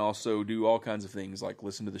there, you can also do all kinds of things like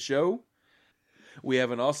listen to the show. We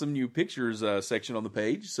have an awesome new pictures section on the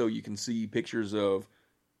page, so you can see pictures of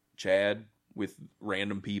Chad with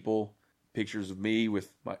random people, pictures of me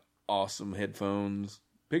with my awesome headphones,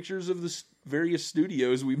 pictures of the various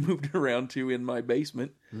studios we moved around to in my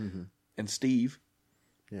basement, and Steve.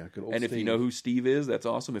 Yeah, good old And Steve. if you know who Steve is, that's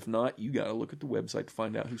awesome. If not, you got to look at the website to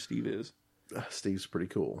find out who Steve is, Steve's pretty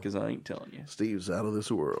cool. because I ain't telling you. Steve's out of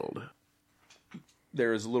this world.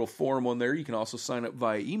 There is a little form on there. You can also sign up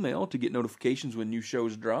via email to get notifications when new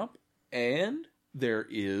shows drop. And there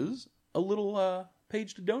is a little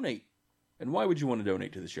page to donate. And why would you want to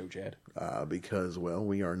donate to the show, Chad? Because, well,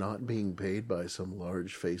 we are not being paid by some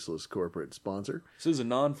large faceless corporate sponsor. This is a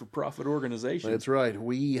non-for-profit organization. That's right.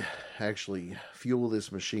 We actually fuel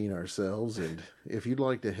this machine ourselves, and if you'd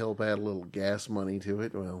like to help add a little gas money to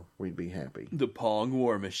it, well, we'd be happy. The Pong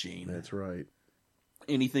War Machine. That's right.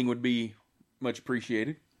 Anything would be much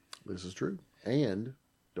appreciated. This is true. And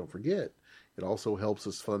don't forget, it also helps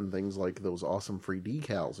us fund things like those awesome free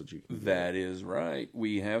decals that you can get. That is right.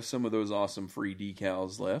 We have some of those awesome free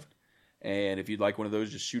decals left. And if you'd like one of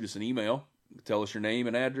those, just shoot us an email. Tell us your name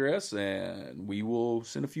and address, and we will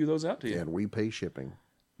send a few of those out to you. And we pay shipping.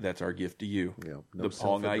 That's our gift to you. Yeah, no The Pongite,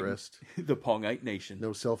 self-addressed. the Pongite Nation.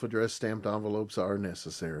 No self-addressed stamped envelopes are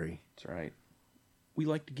necessary. That's right. We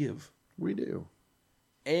like to give. We do.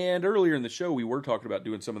 And earlier in the show, we were talking about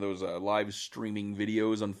doing some of those live streaming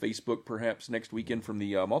videos on Facebook, perhaps next weekend from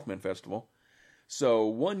the Mothman Festival. So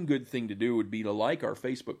one good thing to do would be to like our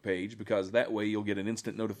Facebook page, because that way you'll get an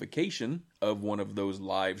instant notification of one of those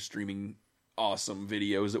live streaming awesome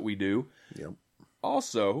videos that we do. Yep.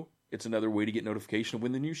 Also, it's another way to get notification of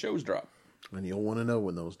when the new shows drop. And you'll want to know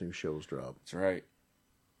when those new shows drop. That's right.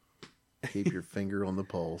 Keep your finger on the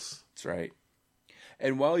pulse. That's right.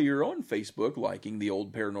 And while you're on Facebook liking the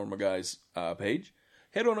Old Paranormal Guys page,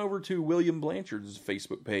 head on over to William Blanchard's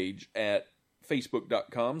Facebook page at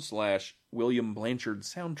facebook.com/William Blanchard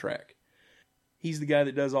Soundtrack. He's the guy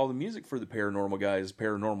that does all the music for the Paranormal Guys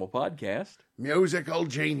Paranormal Podcast. Musical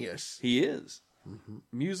genius. He is.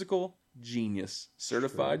 Musical genius.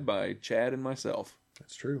 Certified by Chad and myself.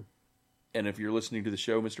 That's true. And if you're listening to the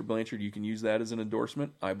show, Mr. Blanchard, you can use that as an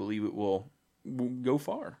endorsement. I believe it will go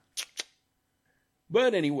far.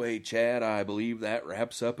 But anyway, Chad, I believe that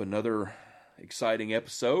wraps up another exciting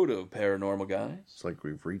episode of Paranormal Guys. It's like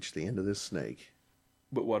we've reached the end of this snake.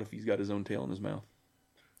 But what if he's got his own tail in his mouth?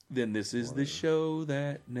 Then this is the show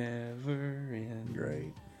that never ends.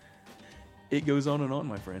 Great. It goes on and on,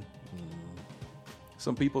 my friend.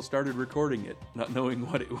 Some people started recording it, not knowing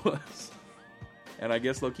what it was. And I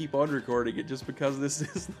guess they'll keep on recording it just because this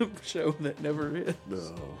is the show that never ends.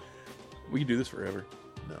 No. We can do this forever.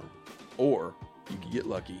 No. Or you can get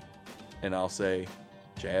lucky, and I'll say,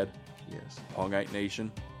 Chad, Yes. Pongite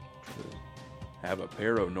Nation, True. have a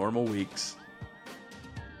pair of normal weeks.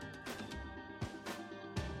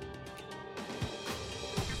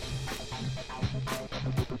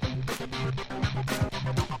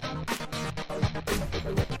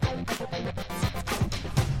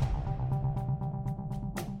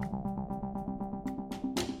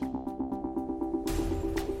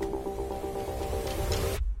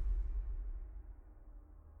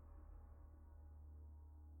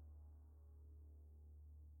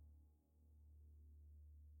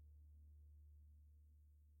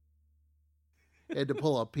 Had to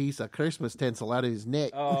pull a piece of Christmas tinsel out of his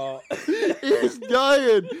neck. Oh, He's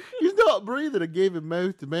dying. He's not breathing. I gave him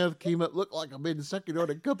mouth to mouth. Came up, looked like I've been sucking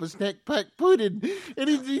on a cup of snack pack pudding. And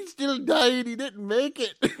he's still dying. He didn't make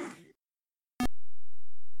it.